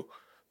Joe,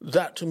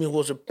 that to me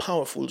was a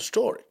powerful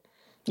story.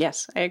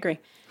 Yes, I agree.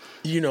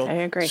 You know, I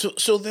agree.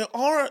 So there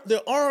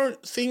are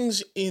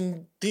things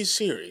in this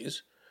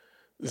series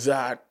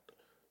that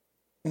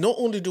not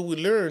only do we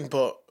learn,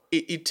 but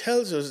it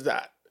tells us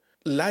that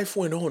life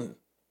went on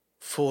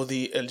for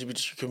the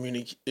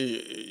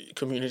LGBT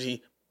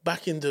community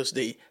back in those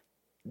days,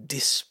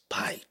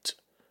 despite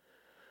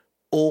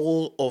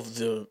all of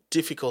the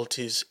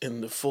difficulties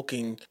and the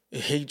fucking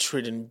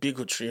hatred and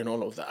bigotry and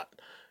all of that.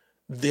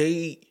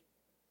 They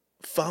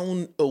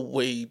found a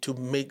way to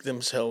make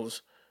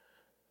themselves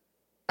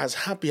as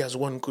happy as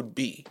one could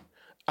be,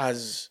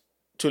 as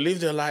to live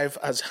their life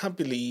as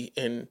happily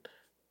and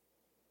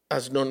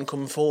as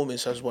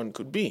non-conformist as one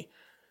could be.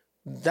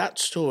 That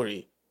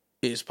story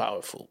is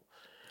powerful.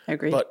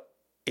 Agreed. But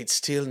it's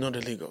still not a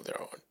league of their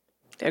own.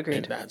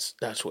 Agreed. And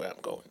that's where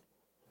I'm going.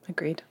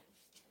 Agreed.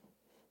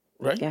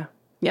 Right? Yeah.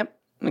 Yep.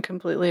 I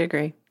completely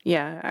agree.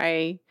 Yeah.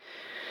 I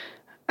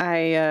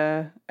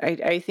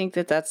think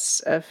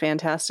that's a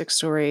fantastic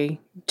story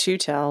to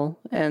tell.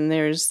 And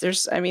there's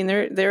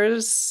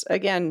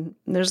again,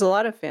 there's a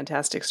lot of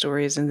fantastic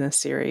stories in this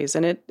series,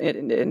 and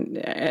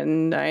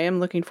and I am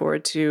looking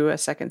forward to a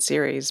second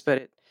series,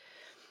 but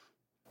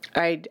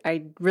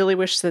I really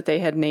wish that they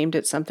had named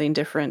it something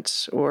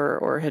different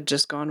or had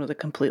just gone with a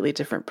completely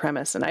different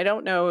premise. And I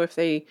don't know if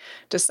they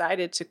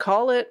decided to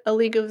call it A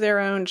League of Their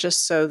Own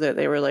just so that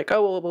they were like,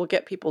 oh, well, we'll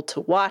get people to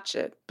watch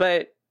it.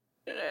 But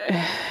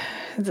I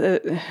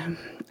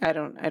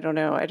don't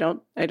know. I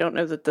don't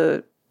know that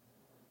the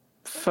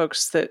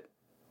folks that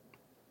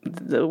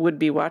would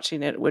be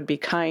watching it would be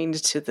kind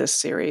to this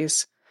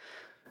series.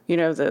 You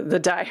know, the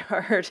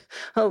diehard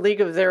A League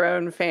of Their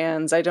Own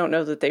fans, I don't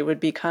know that they would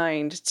be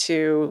kind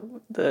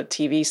to the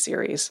TV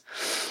series.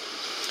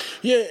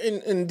 Yeah,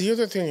 and the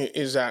other thing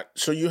is that,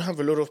 so you have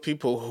a lot of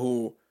people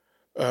who,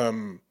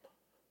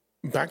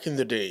 back in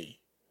the day,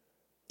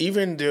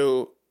 even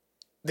though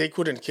they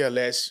couldn't care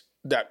less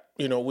that,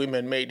 you know,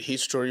 women made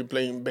history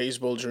playing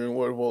baseball during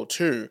World War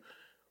II,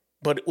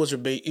 but it was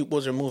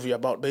a movie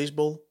about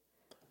baseball.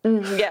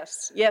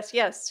 Yes.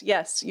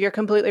 You're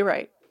completely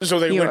right. So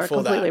they went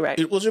for that. Right.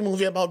 It was a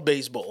movie about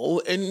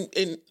baseball, and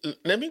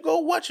let me go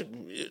watch it.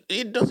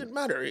 It doesn't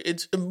matter.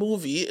 It's a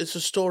movie. It's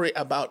a story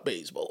about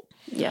baseball.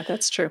 Yeah,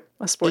 that's true.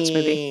 A sports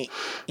movie.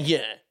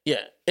 Yeah.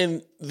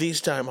 And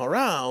this time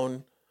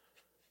around,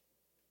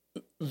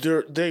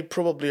 they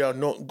probably are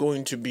not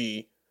going to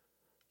be,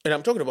 and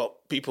I'm talking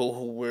about people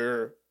who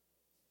were,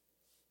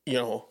 you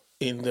know,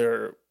 in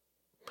their,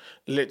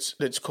 let's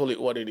call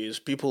it what it is,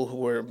 people who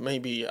were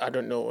maybe, I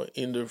don't know,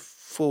 in their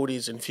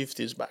 40s and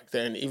 50s back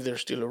then, if they're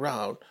still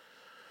around,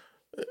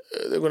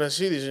 they're going to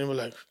see this and be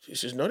like,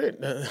 this is not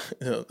it. No,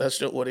 that's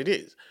not what it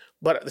is.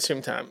 But at the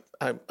same time,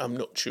 I'm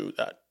not sure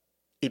that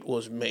it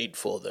was made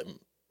for them.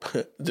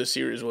 The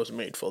series was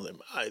made for them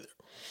either.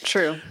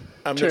 True.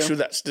 I'm not sure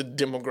that's the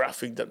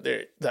demographic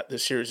that the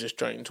series is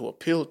trying to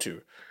appeal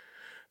to.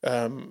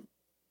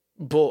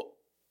 But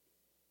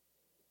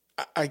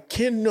I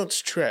cannot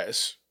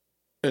stress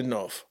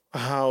enough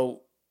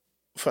how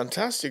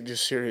fantastic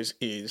this series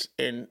is.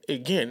 And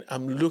again,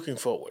 I'm looking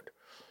forward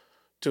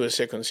to a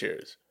second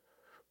series.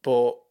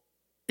 But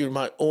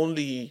my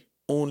only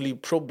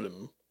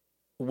problem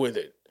with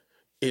it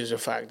is the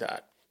fact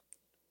that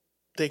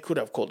they could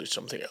have called it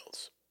something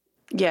else.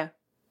 Yeah.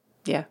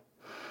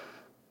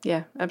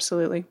 Yeah,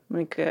 absolutely.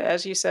 Like,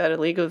 as you said, a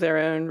League of Their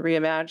Own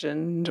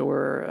reimagined,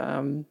 or,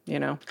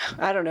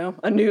 I don't know,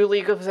 a new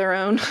League of Their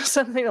Own,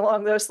 something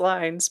along those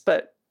lines.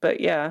 But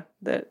yeah,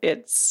 that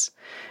it's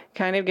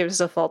kind of gives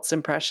a false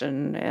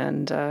impression.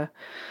 And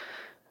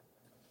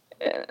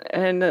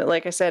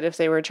like I said, if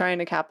they were trying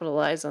to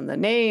capitalize on the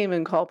name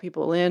and call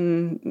people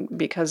in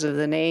because of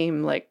the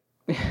name, like,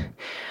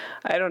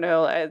 I don't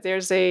know,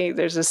 there's a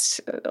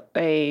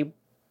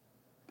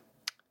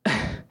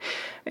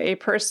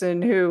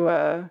person who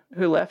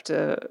left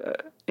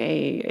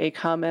a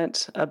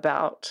comment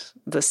about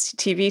the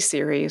TV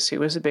series, who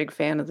was a big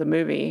fan of the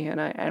movie,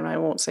 and I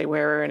won't say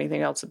where or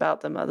anything else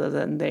about them other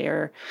than they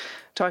are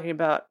talking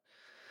about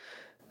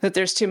that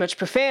there's too much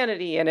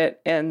profanity in it,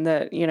 and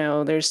that,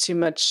 there's too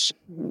much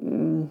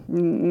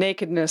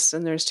nakedness,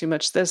 and there's too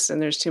much this,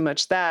 and there's too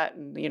much that,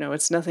 and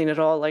it's nothing at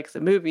all like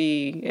the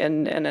movie,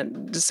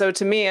 and so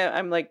to me,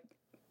 I'm like,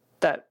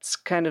 that's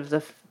kind of the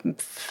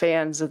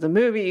fans of the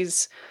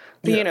movies.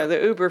 The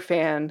Uber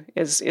fan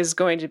is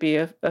going to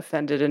be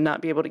offended and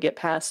not be able to get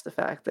past the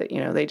fact that,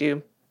 they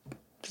do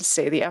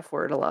say the F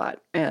word a lot.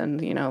 And,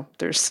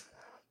 there's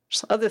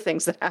other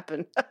things that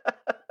happen.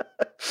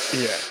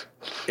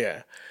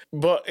 Yeah.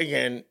 But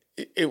again,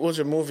 it was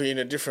a movie in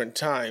a different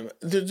time.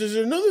 There's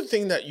another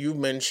thing that you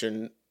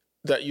mentioned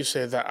that you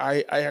said that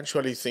I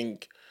actually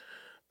think,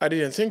 I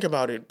didn't think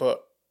about it,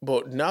 but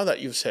now that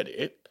you've said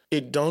it,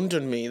 it dawned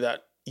on me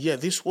that, yeah,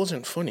 this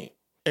wasn't funny.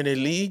 And A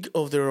League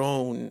of Their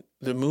Own,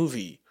 the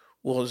movie,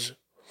 was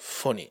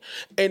funny.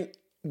 And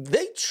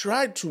they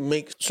tried to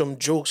make some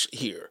jokes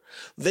here.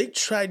 They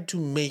tried to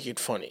make it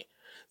funny.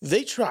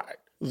 They tried.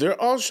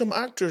 There are some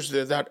actors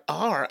there that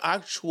are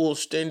actual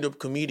stand-up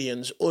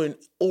comedians or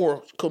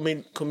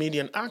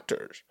comedian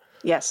actors.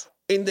 Yes.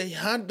 And they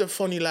had the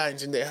funny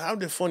lines and they had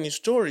the funny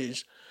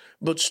stories,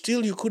 but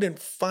still you couldn't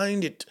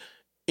find it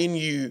in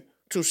you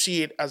to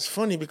see it as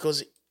funny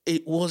because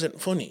it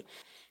wasn't funny.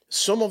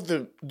 Some of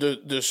the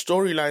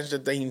storylines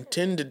that they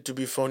intended to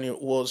be funny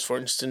was, for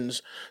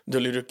instance,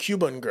 the little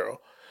Cuban girl,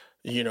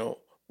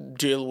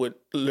 deal with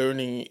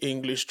learning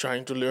English,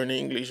 trying to learn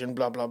English and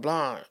blah, blah,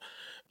 blah.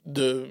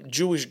 The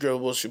Jewish girl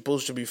was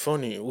supposed to be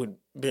funny with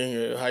being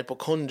a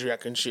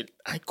hypochondriac and shit.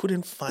 I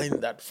couldn't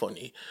find that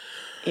funny.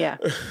 Yeah.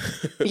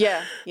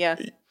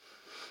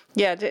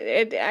 Yeah,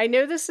 I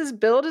know this is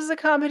billed as a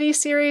comedy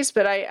series,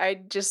 but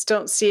I just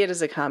don't see it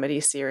as a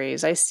comedy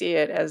series. I see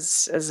it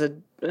as a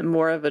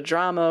more of a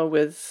drama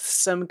with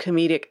some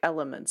comedic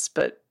elements.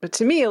 But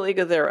to me, A League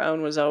of Their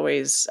Own was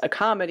always a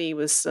comedy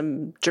with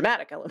some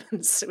dramatic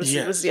elements.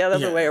 It was the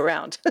other way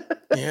around.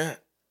 Yeah,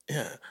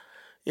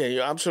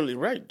 you're absolutely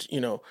right.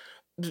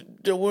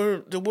 There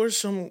were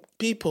some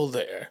people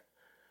there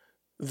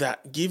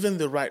that, given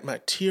the right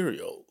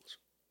materials,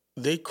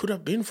 they could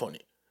have been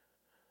funny.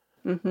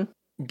 Mm-hmm.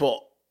 But,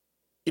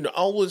 I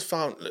always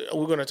found,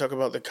 we're going to talk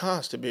about the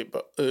cast a bit,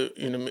 but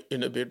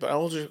in a bit, but I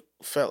also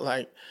felt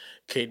like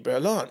Kate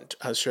Berlant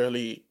as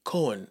Shirley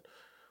Cohen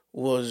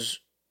was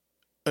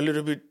a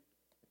little bit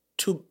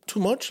too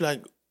much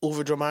like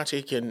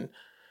overdramatic, and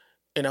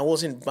I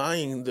wasn't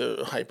buying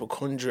the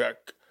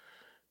hypochondriac,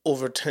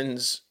 over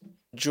tense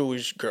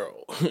Jewish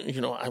girl.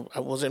 I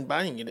wasn't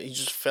buying it. It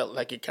just felt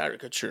like a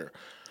caricature.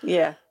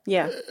 Yeah.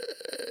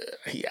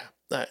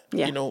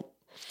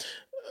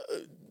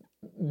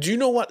 Do you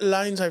know what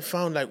lines I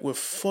found were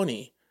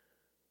funny?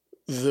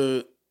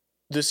 The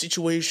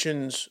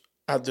situations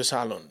at the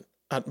salon,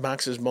 at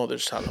Max's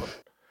mother's salon.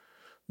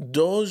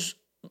 Those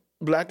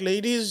black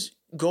ladies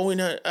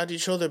going at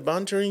each other,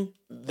 bantering,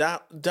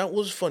 that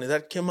was funny.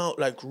 That came out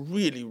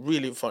really,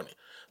 really funny.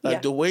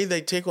 The way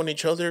they take on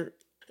each other.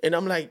 And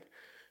I'm like,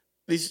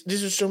 this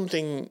is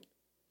something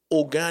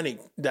organic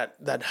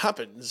that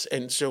happens.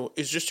 And so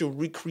it's just a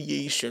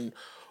recreation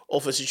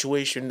of a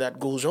situation that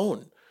goes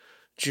on.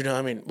 Do you know what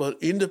I mean?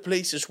 But in the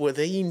places where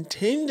they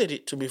intended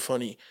it to be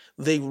funny,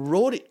 they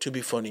wrote it to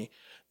be funny.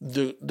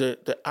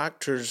 The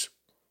actors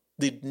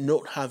did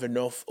not have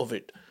enough of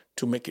it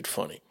to make it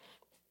funny.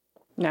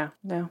 No.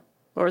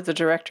 Or the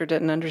director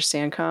didn't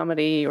understand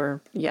comedy,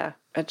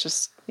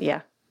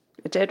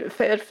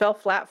 it fell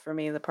flat for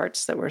me, the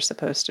parts that were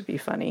supposed to be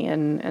funny.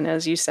 And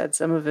as you said,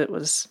 some of it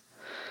was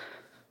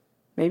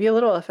maybe a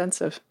little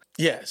offensive.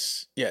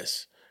 Yes.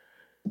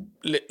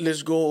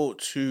 Let's go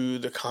to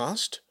the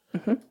cast.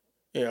 Mm-hmm.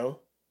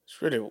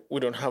 It's really, we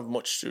don't have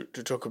much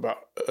to talk about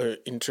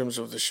in terms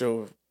of the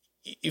show.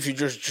 If you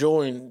just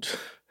joined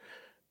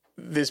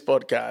this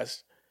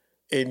podcast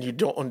and you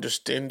don't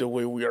understand the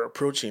way we are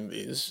approaching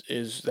this,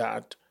 is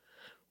that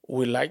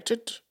we liked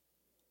it.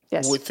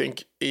 Yes. We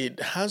think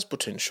it has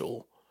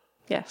potential.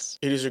 Yes.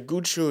 It is a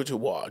good show to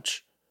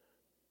watch.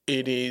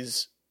 It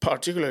is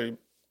particularly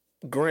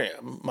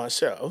Graham,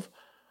 myself,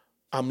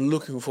 I'm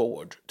looking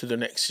forward to the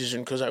next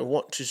season because I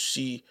want to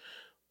see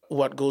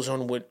what goes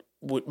on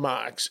with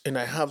Max, and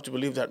I have to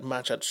believe that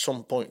Max at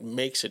some point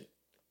makes it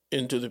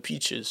into the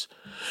Peaches.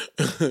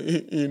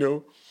 You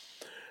know,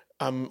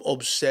 I'm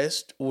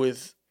obsessed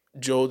with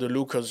Joe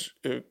DeLuca's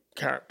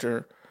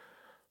character.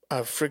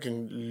 I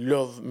freaking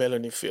love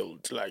Melanie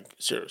Field, like,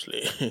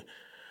 seriously.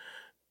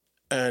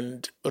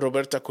 And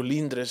Roberta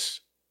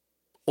Colindres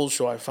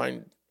also I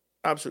find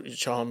absolutely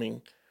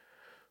charming.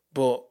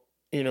 But,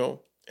 you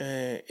know,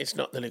 it's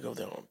not the League of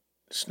Their Own.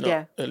 It's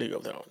not a League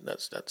of Their Own.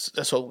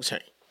 That's all we're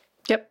saying.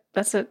 Yep,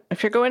 that's it.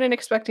 If you're going in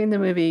expecting the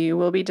movie, you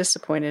will be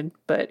disappointed.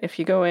 But if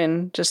you go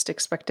in just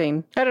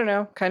expecting, I don't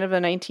know, kind of a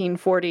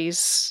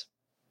 1940s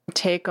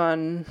take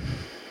on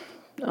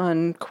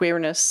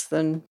queerness,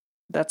 then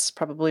that's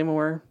probably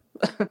more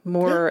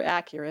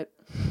accurate.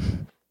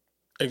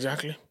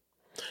 Exactly.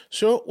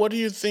 So, what do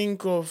you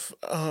think of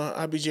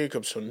Abbi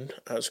Jacobson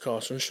as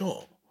Carson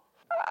Shaw?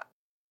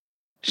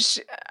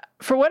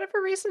 For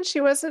whatever reason, she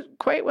wasn't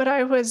quite what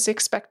I was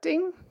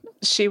expecting.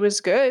 She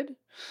was good,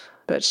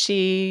 but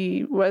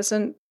she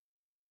wasn't.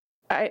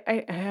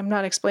 I'm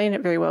not explaining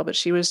it very well, but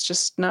she was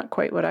just not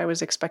quite what I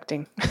was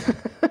expecting.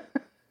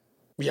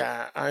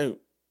 Yeah,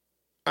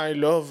 I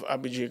love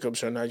Abbi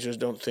Jacobson. I just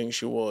don't think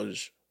she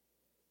was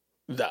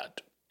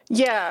that.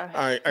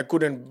 Yeah. I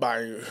couldn't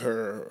buy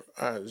her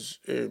as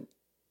a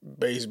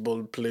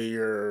baseball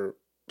player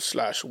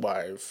 /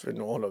 wife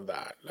and all of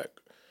that. Like,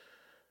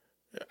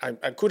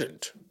 I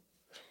couldn't.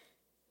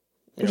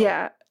 You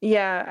know?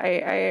 Yeah.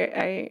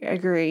 I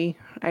agree.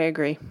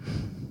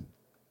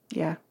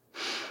 Yeah.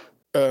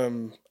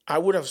 I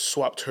would have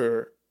swapped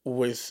her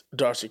with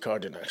D'Arcy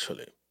Carden,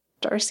 actually.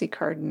 D'Arcy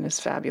Carden is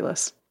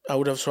fabulous. I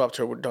would have swapped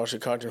her with D'Arcy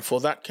Carden for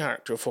that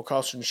character. For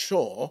Carson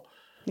Shaw,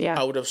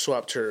 I would have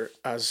swapped her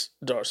as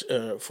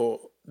for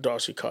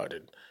D'Arcy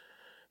Carden,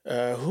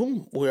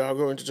 whom we are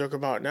going to talk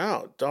about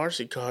now.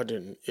 D'Arcy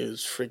Carden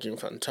is freaking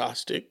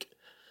fantastic.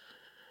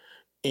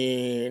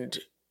 And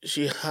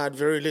she had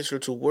very little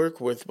to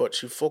work with, but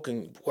she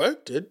fucking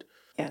worked it.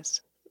 Yes.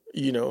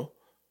 You know?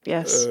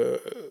 Yes.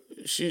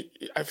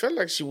 I felt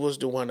like she was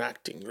the one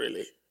acting,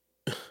 really.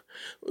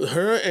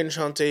 Her and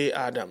Shantae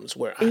Adams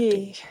were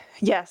acting.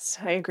 Yes,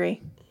 I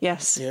agree.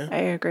 Yes, yeah. I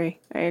agree.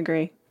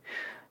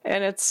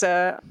 And it's,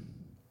 I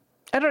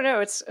don't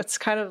know, it's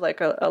kind of like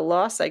a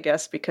loss, I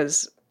guess,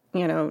 because,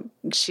 you know,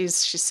 she's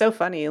so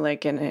funny,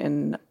 like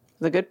in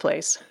The Good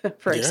Place,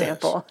 for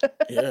example.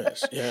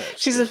 Yes.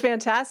 She's a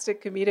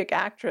fantastic comedic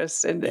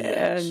actress and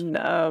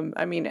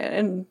I mean,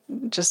 and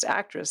just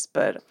actress,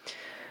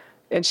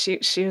 and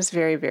she was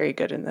very, very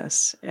good in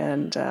this.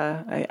 And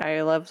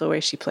I love the way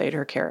she played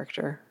her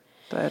character.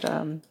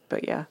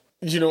 But yeah.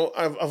 You know,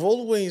 I've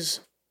always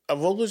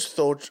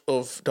thought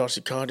of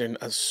D'Arcy Carden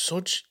as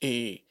such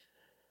a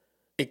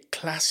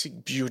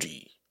classic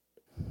beauty.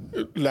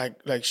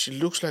 Like she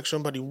looks like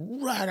somebody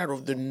right out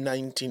of the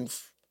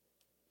 1920s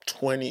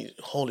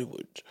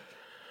Hollywood.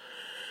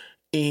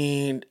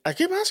 And I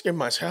keep asking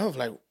myself,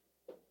 like,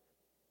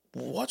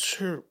 what's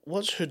her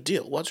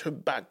deal? What's her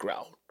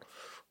background?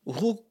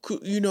 Who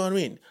could, you know what I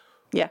mean?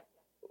 Yeah.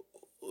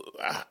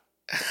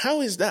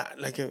 How is that?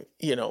 Like,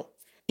 you know,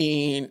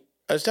 and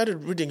I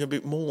started reading a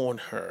bit more on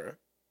her,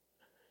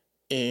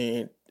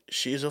 and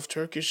she's of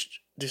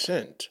Turkish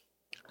descent.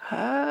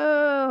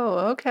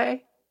 Oh,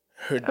 okay.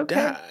 Her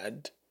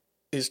dad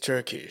is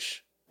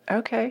Turkish.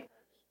 Okay.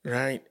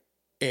 Right?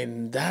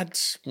 And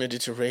that's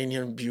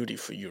Mediterranean beauty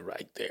for you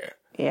right there.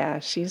 Yeah,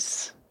 she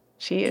is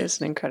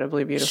an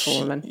incredibly beautiful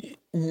woman.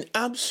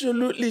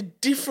 Absolutely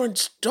different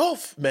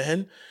stuff,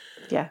 man.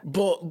 Yeah.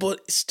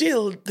 But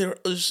still,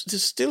 there's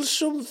still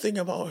something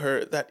about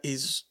her that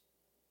is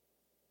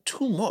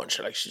too much.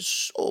 Like, she's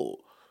so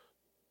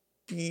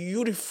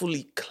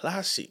beautifully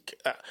classic.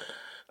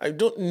 I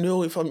don't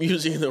know if I'm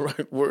using the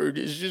right word.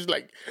 It's just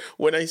like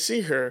when I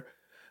see her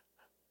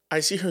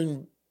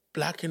in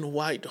black and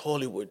white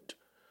Hollywood.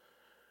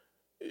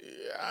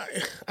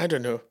 I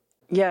don't know.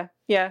 Yeah.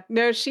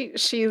 No, she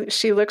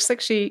looks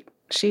like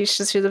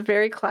she's a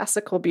very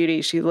classical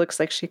beauty. She looks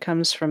like she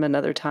comes from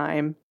another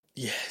time.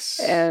 Yes.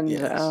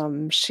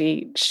 And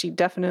she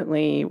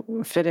definitely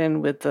fit in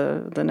with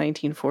the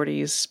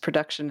 1940s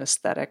production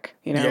aesthetic,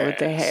 you know, with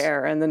the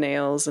hair and the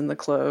nails and the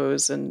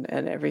clothes and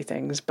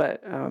everything.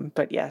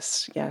 But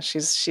yes,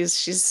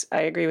 she's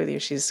I agree with you.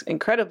 She's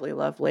incredibly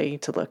lovely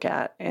to look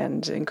at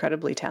and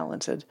incredibly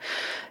talented.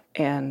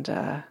 And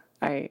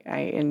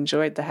I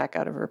enjoyed the heck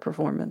out of her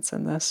performance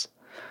in this.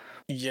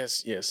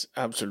 Yes,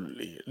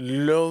 absolutely.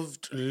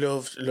 Loved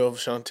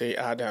Shantae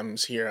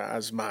Adams here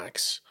as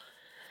Max.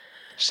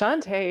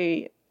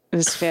 Shantae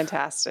is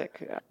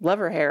fantastic. Love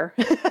her hair.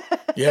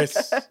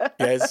 Yes.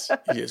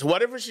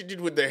 Whatever she did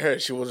with the hair,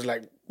 she was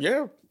like,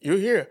 "Yeah, you're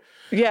here."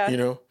 Yeah, you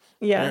know.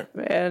 Yeah.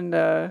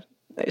 And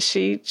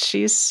she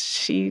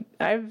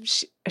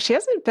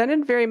hasn't been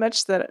in very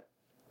much that.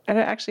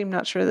 I'm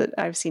not sure that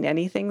I've seen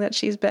anything that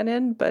she's been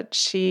in, but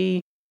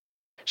she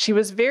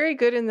was very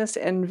good in this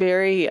and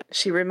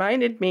she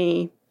reminded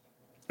me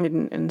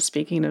And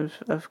speaking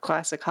of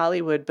classic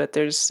Hollywood, but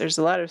there's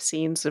a lot of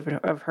scenes of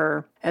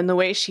her and the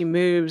way she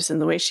moves and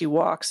the way she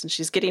walks, and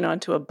she's getting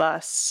onto a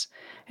bus,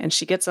 and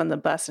she gets on the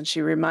bus, and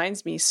she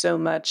reminds me so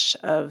much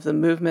of the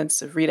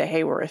movements of Rita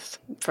Hayworth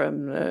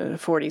from the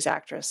 40s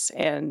actress.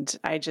 And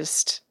I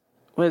just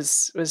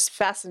was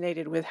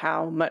fascinated with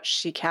how much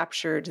she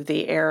captured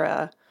the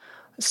era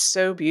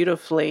so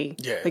beautifully,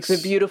 Yes. like the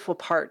beautiful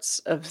parts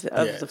of the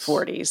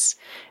 40s.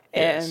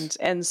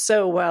 And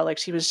so well, like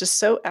she was just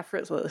so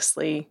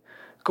effortlessly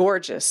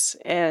gorgeous,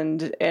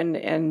 and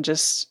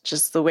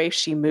just the way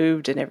she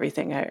moved and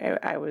everything.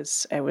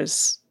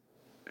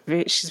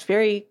 She's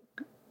very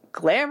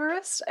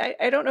glamorous.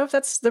 I don't know if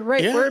that's the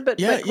right word, but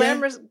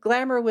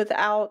glamour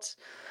without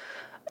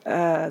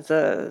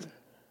the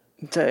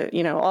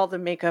all the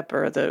makeup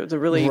or the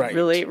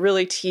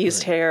really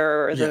teased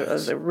hair, or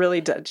the really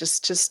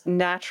just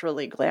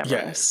naturally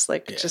glamorous.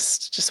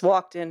 Just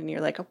walked in and you're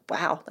like, oh,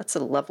 wow, that's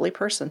a lovely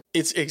person.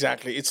 It's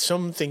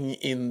something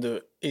in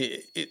the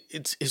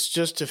it's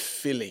just a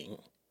feeling.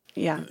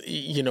 Yeah.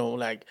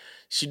 Like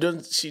she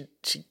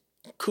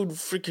could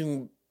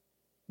freaking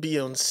be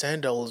on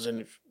sandals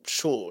and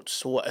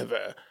shorts or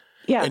whatever.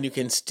 Yeah. And you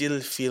can still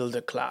feel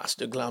the class,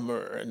 the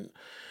glamour, and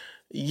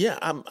yeah,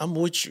 I'm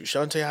with you.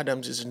 Shantae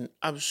Adams is an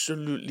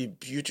absolutely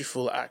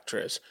beautiful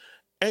actress,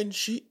 and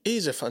she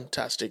is a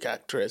fantastic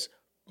actress.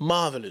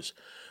 Marvelous.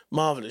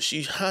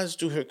 She has,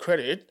 to her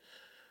credit,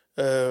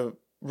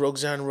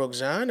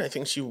 Roxanne. I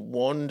think she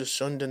won the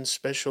Sundance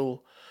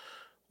Special,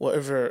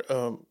 whatever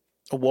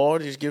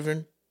award is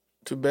given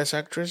to Best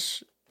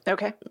Actress.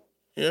 Okay.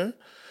 Yeah,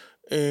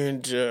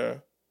 and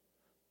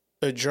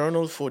A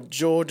Journal for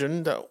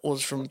Jordan, that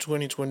was from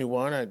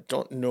 2021. I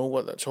don't know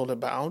what that's all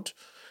about.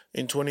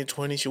 In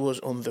 2020, she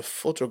was on The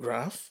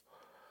Photograph.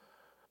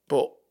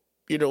 But,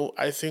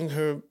 I think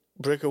her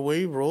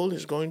breakaway role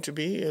is going to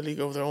be A League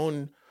of Their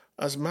Own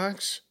as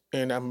Max.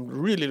 And I'm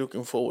really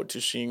looking forward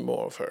to seeing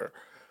more of her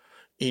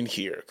in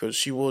here. Because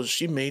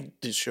she made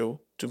this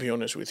show, to be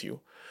honest with you.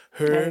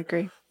 I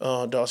agree.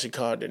 Darcy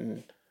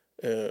Carden,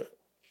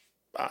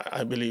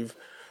 I believe.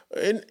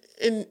 And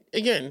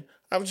again,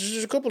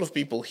 there's a couple of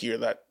people here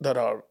that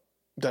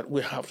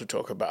we have to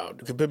talk about.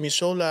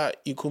 Bemisola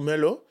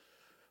Ikumelo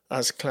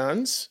as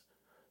Clarence,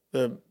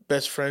 the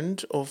best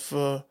friend of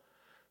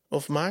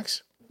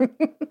Max.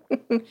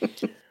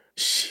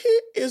 She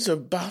is a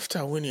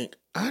BAFTA-winning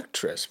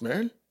actress,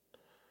 man.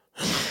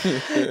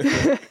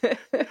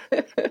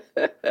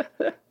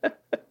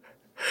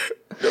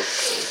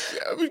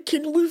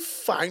 Can we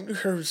find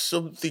her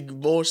something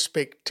more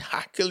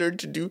spectacular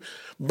to do?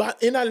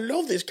 And I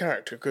love this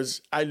character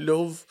because I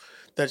love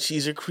that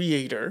she's a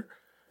creator,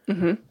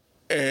 and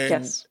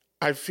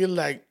I feel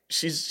like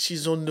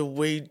she's on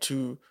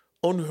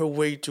her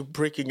way to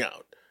breaking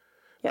out.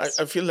 Yes.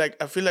 I feel like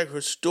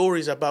her story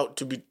is about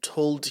to be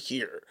told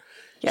here.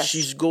 Yes.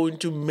 She's going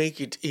to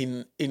make it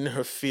in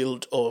her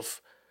field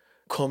of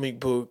comic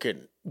book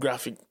and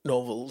graphic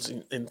novels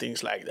and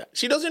things like that.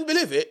 She doesn't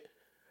believe it.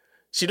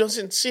 She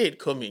doesn't see it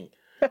coming.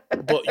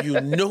 But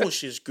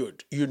she's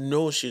good.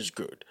 She's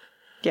good.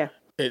 Yeah.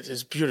 It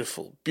is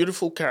beautiful.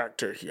 Beautiful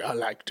character here. I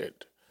liked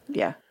it.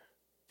 Yeah.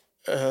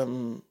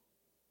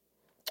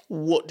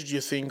 What did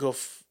you think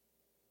of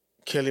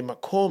Kelly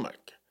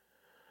McCormack,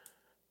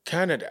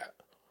 Canada?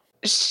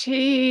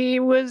 She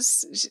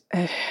was...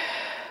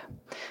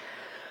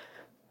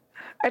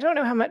 I don't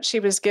know how much she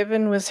was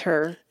given with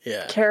her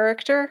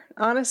character,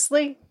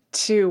 honestly,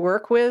 to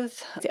work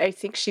with. I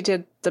think she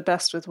did the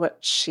best with what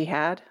she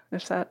had,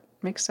 if that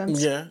makes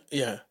sense.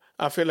 Yeah.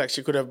 I feel like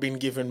she could have been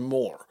given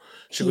more.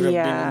 She could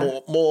have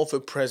been more of a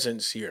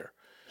presence here.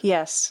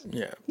 Yes.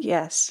 Yeah.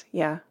 Yes,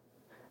 yeah.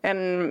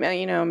 And,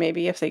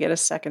 maybe if they get a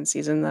second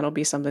season, that'll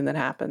be something that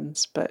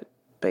happens. But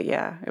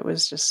yeah, it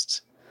was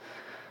just,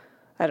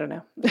 I don't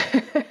know.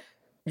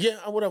 Yeah,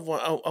 I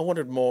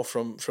wanted more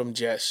from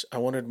Jess.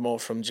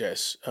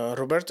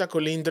 Roberta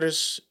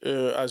Colindres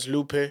as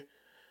Lupe.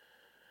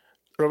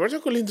 Roberta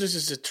Colindres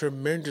is a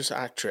tremendous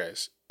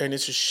actress, and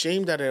it's a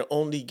shame that I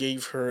only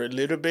gave her a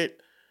little bit,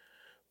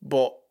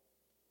 but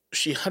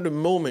she had a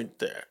moment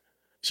there.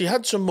 She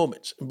had some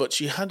moments, but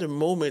she had a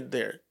moment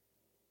there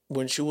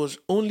when she was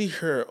only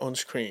her on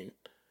screen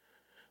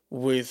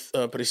with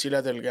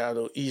Priscilla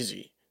Delgado,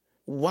 Easy.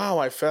 Wow,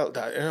 I felt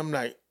that. And I'm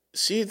like,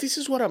 see, this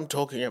is what I'm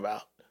talking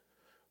about.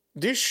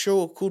 This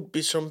show could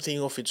be something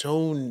of its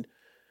own,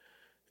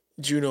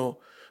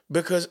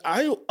 because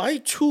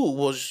I too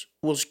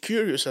was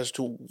curious as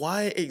to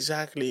why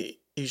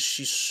exactly is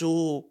she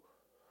so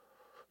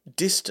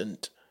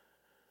distant.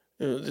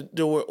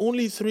 There were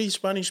only 3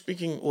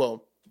 Spanish-speaking,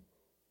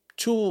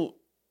 2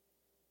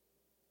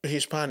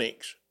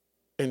 Hispanics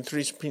and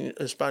 3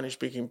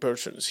 Spanish-speaking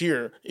persons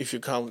here, if you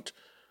count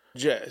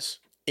Jess.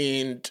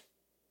 And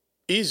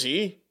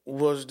Izzy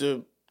was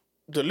the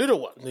little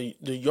one,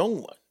 the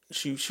young one.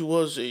 She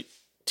was a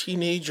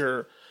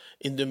teenager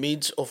in the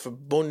midst of a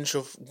bunch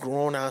of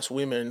grown-ass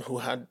women who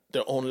had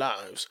their own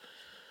lives.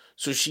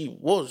 So she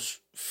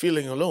was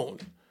feeling alone.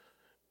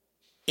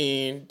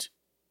 And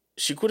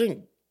she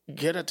couldn't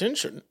get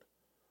attention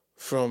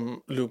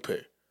from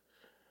Lupe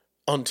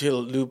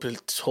until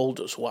Lupe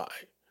told us why.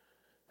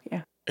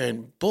 Yeah.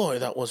 And boy,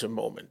 that was a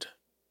moment.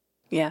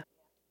 Yeah.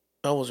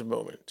 That was a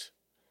moment.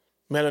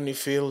 Melanie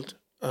Field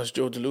as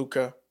Joe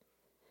DeLuca.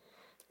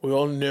 We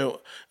all knew.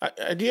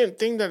 I didn't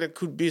think that it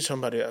could be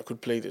somebody that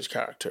could play this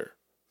character.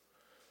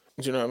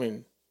 Do you know what I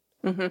mean?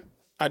 Mm-hmm.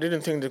 I didn't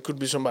think there could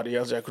be somebody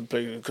else that could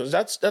play it, because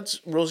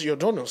that's Rosie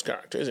O'Donnell's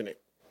character, isn't it?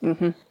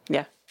 Mm-hmm.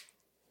 Yeah.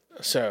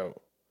 So,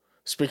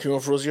 speaking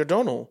of Rosie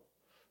O'Donnell,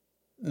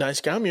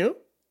 nice cameo.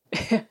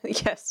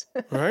 Yes.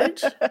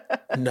 Right?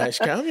 Nice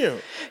cameo.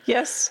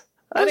 Yes.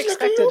 I was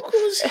Unexpected. like, look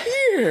who's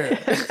here.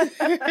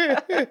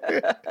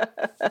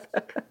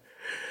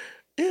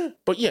 Yeah.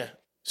 But yeah.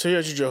 So yeah,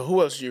 Jojo,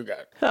 who else you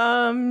got?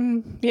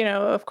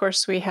 Of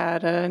course we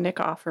had Nick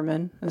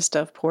Offerman as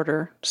Dove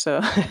Porter,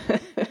 so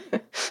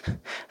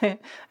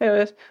it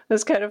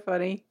was kind of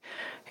funny.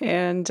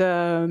 And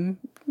there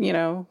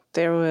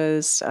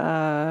was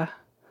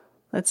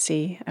let's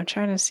see, I'm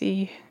trying to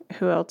see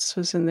who else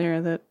was in there.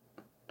 That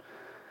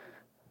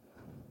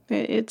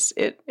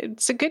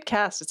it's a good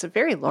cast. It's a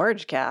very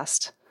large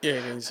cast. Yeah,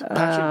 it is.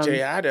 Patrick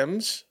J.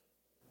 Adams.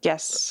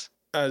 Yes.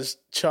 As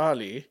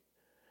Charlie.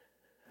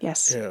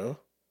 Yes. You know,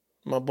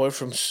 my boy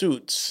from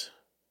Suits.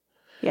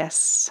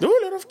 Yes. There were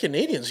a lot of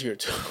Canadians here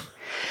too.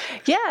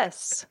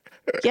 Yes.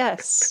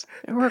 Yes.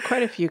 There were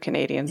quite a few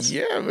Canadians.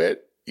 Yeah, man.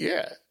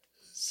 Yeah.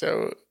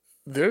 So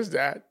there's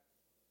that.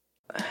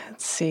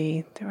 Let's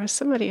see. There was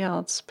somebody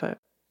else, but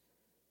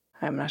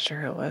I'm not sure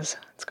who it was.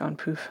 It's gone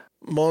poof.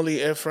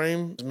 Molly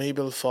Ephraim,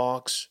 Mabel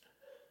Fox.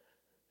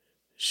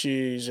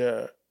 She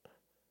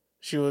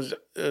was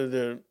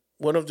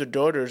one of the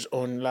daughters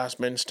on Last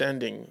Man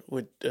Standing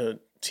with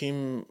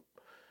Team.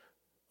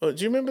 Do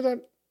you remember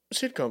that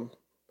sitcom?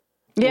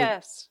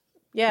 Yes.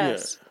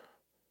 Yes.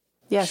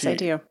 Yeah. Yes, I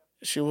do.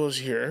 She was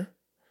here.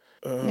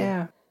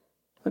 Yeah.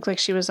 Looked like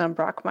she was on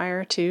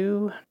Brockmire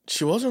too.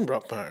 She was on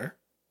Brockmire.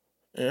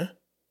 Yeah.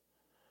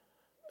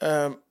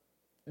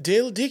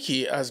 Dale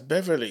Dickey as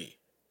Beverly,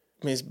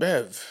 Miss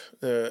Bev,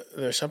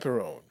 the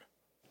chaperone.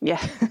 Yeah.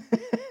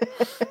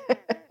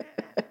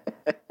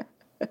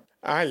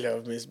 I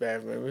love Miss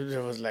Bev.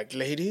 It was like,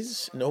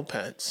 ladies, no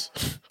pants.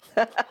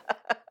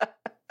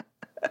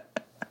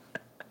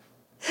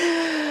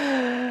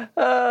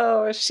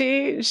 Oh,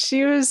 she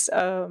was.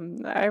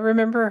 I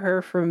remember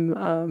her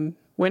from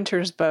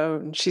Winter's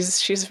Bone.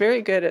 She's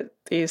very good at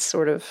these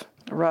sort of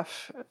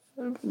rough.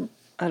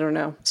 I don't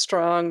know,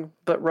 strong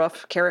but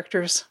rough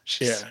characters.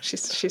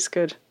 She's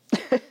good.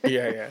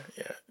 Yeah,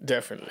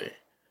 definitely.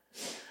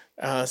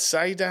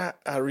 Saida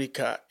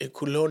Arika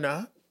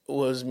Ekulona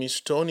was Miss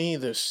Tony,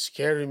 the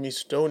scary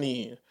Miss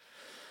Tony,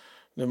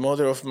 the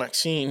mother of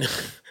Maxine.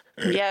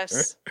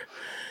 Yes.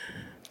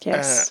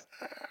 Yes.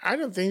 I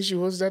don't think she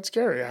was that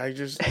scary. I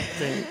just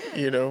think,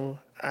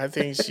 I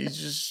think she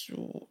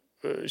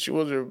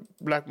was a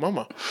black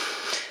mama.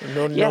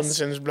 No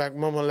nonsense black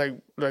mama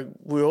like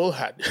we all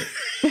had.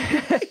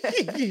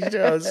 You know what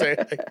I'm saying?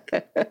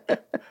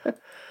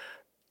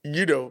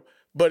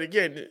 But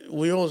again,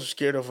 we all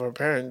scared of our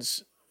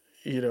parents,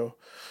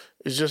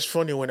 It's just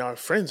funny when our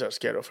friends are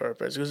scared of our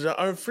parents, because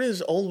our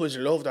friends always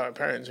loved our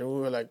parents, and we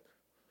were like,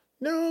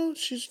 no,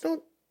 she's not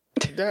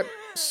that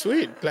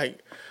sweet. Like,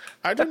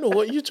 I don't know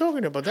what you're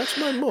talking about. That's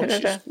my mom.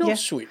 She's not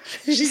sweet.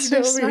 She's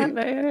not.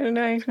 I don't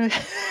know.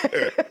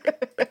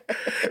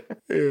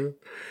 Yeah.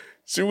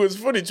 So it was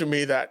funny to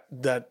me that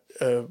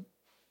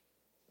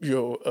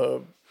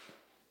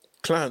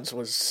Clarence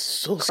was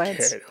so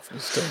scared of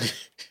Miss Tony.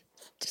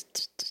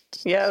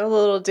 Yeah, the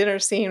little dinner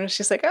scene where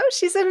she's like, oh,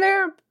 she's in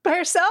there by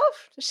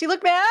herself? Does she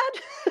look mad?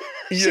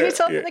 She needs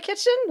help in the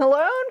kitchen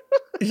alone?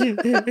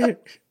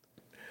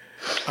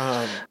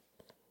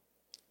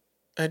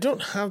 I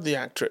don't have the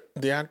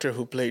actor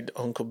who played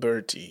Uncle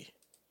Bertie.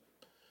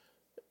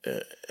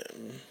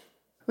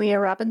 Leah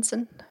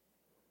Robinson?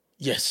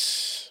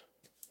 Yes.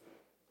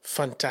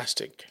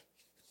 Fantastic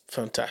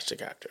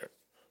actor.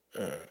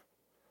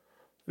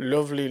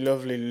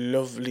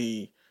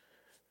 Lovely.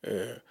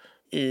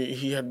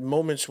 He had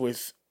moments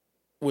with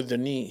the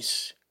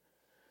niece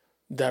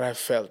that I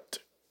felt,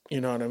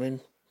 you know what I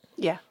mean?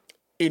 Yeah.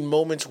 In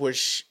moments where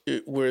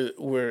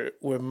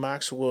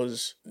Max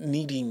was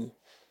needing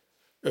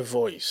a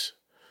voice,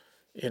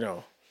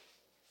 and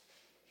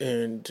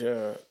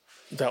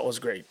that was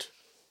great.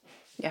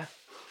 Yeah.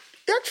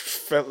 It actually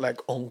felt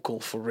like uncle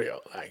for real.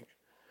 Like,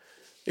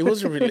 it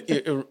was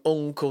an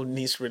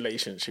uncle-niece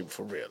relationship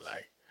for real.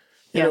 Like,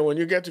 you know, when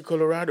you get to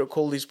Colorado,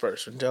 call this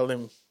person, tell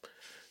them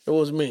it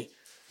was me.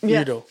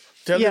 Yeah. Tell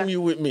them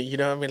you with me. You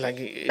know what I mean? Like,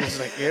 it's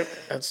like, yep,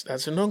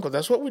 that's an uncle.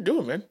 That's what we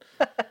do, man.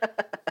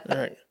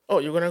 Like, oh,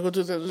 you're gonna go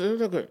to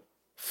the good.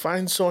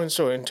 Find so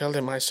and tell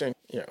them I sent.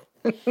 Yeah.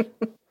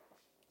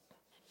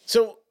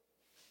 So,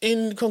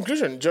 in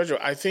conclusion, Jojo,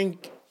 I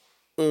think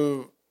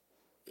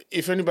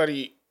if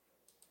anybody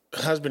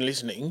has been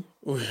listening,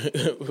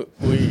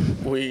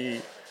 we're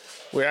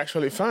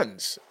actually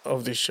fans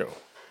of this show.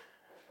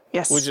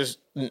 Yes. We just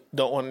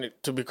don't want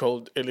it to be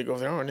called A League of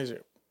Their Own, is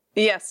it?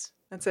 Yes,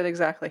 that's it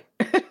exactly.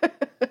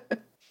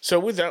 So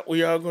with that,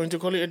 we are going to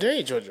call it a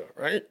day, Jojo,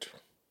 right?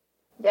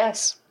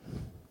 Yes.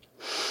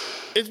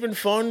 It's been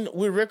fun.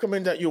 We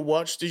recommend that you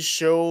watch this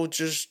show.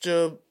 Just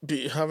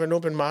have an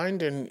open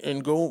mind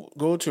and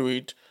go to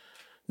it,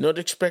 not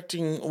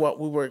expecting what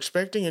we were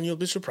expecting, and you'll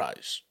be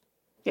surprised.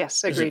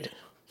 Yes, agreed.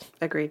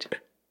 Agreed.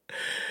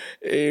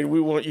 And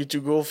we want you to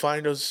go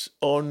find us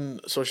on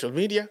social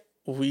media.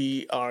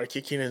 We are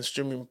Kicking and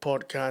Streaming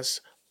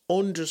Podcast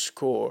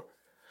 _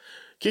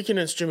 Kicking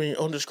and Streaming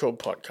 _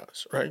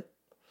 podcast, right?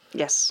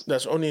 Yes.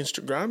 That's on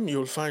Instagram.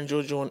 You'll find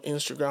Jojo on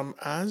Instagram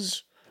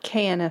as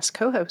KNS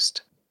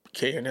co-host.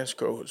 KNS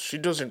co-host. She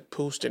doesn't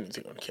post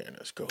anything on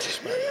KNS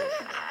co-host, by the way.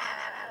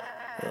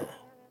 No.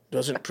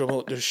 Doesn't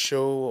promote the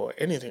show or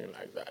anything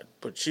like that.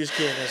 But she's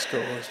KNS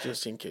co-host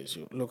just in case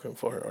you're looking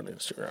for her on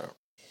Instagram.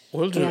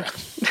 We'll do that.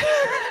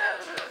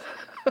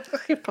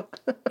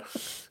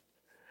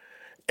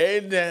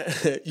 And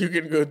you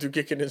can go to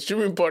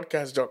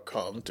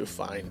kickingandstreamingpodcast.com to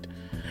find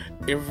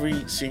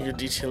every single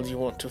detail you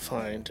want to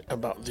find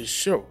about this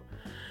show.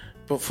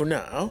 But for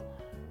now,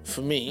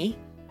 for me,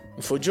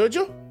 and for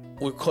Jojo,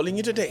 we're calling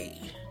it a day.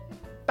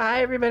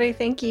 Bye, everybody.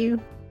 Thank you.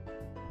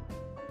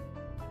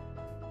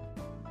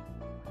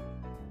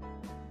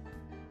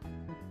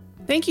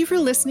 Thank you for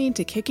listening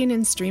to Kicking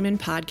and Streaming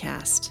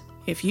Podcast.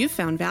 If you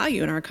found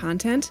value in our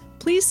content,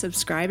 please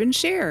subscribe and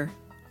share.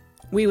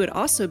 We would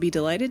also be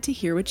delighted to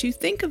hear what you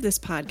think of this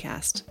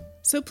podcast.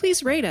 So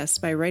please rate us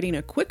by writing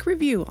a quick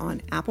review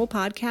on Apple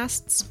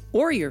Podcasts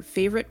or your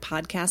favorite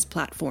podcast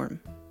platform.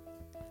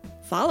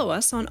 Follow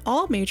us on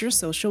all major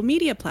social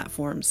media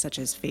platforms such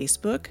as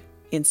Facebook,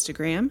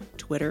 Instagram,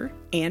 Twitter,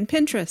 and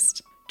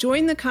Pinterest.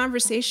 Join the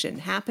conversation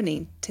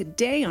happening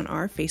today on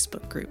our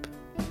Facebook group.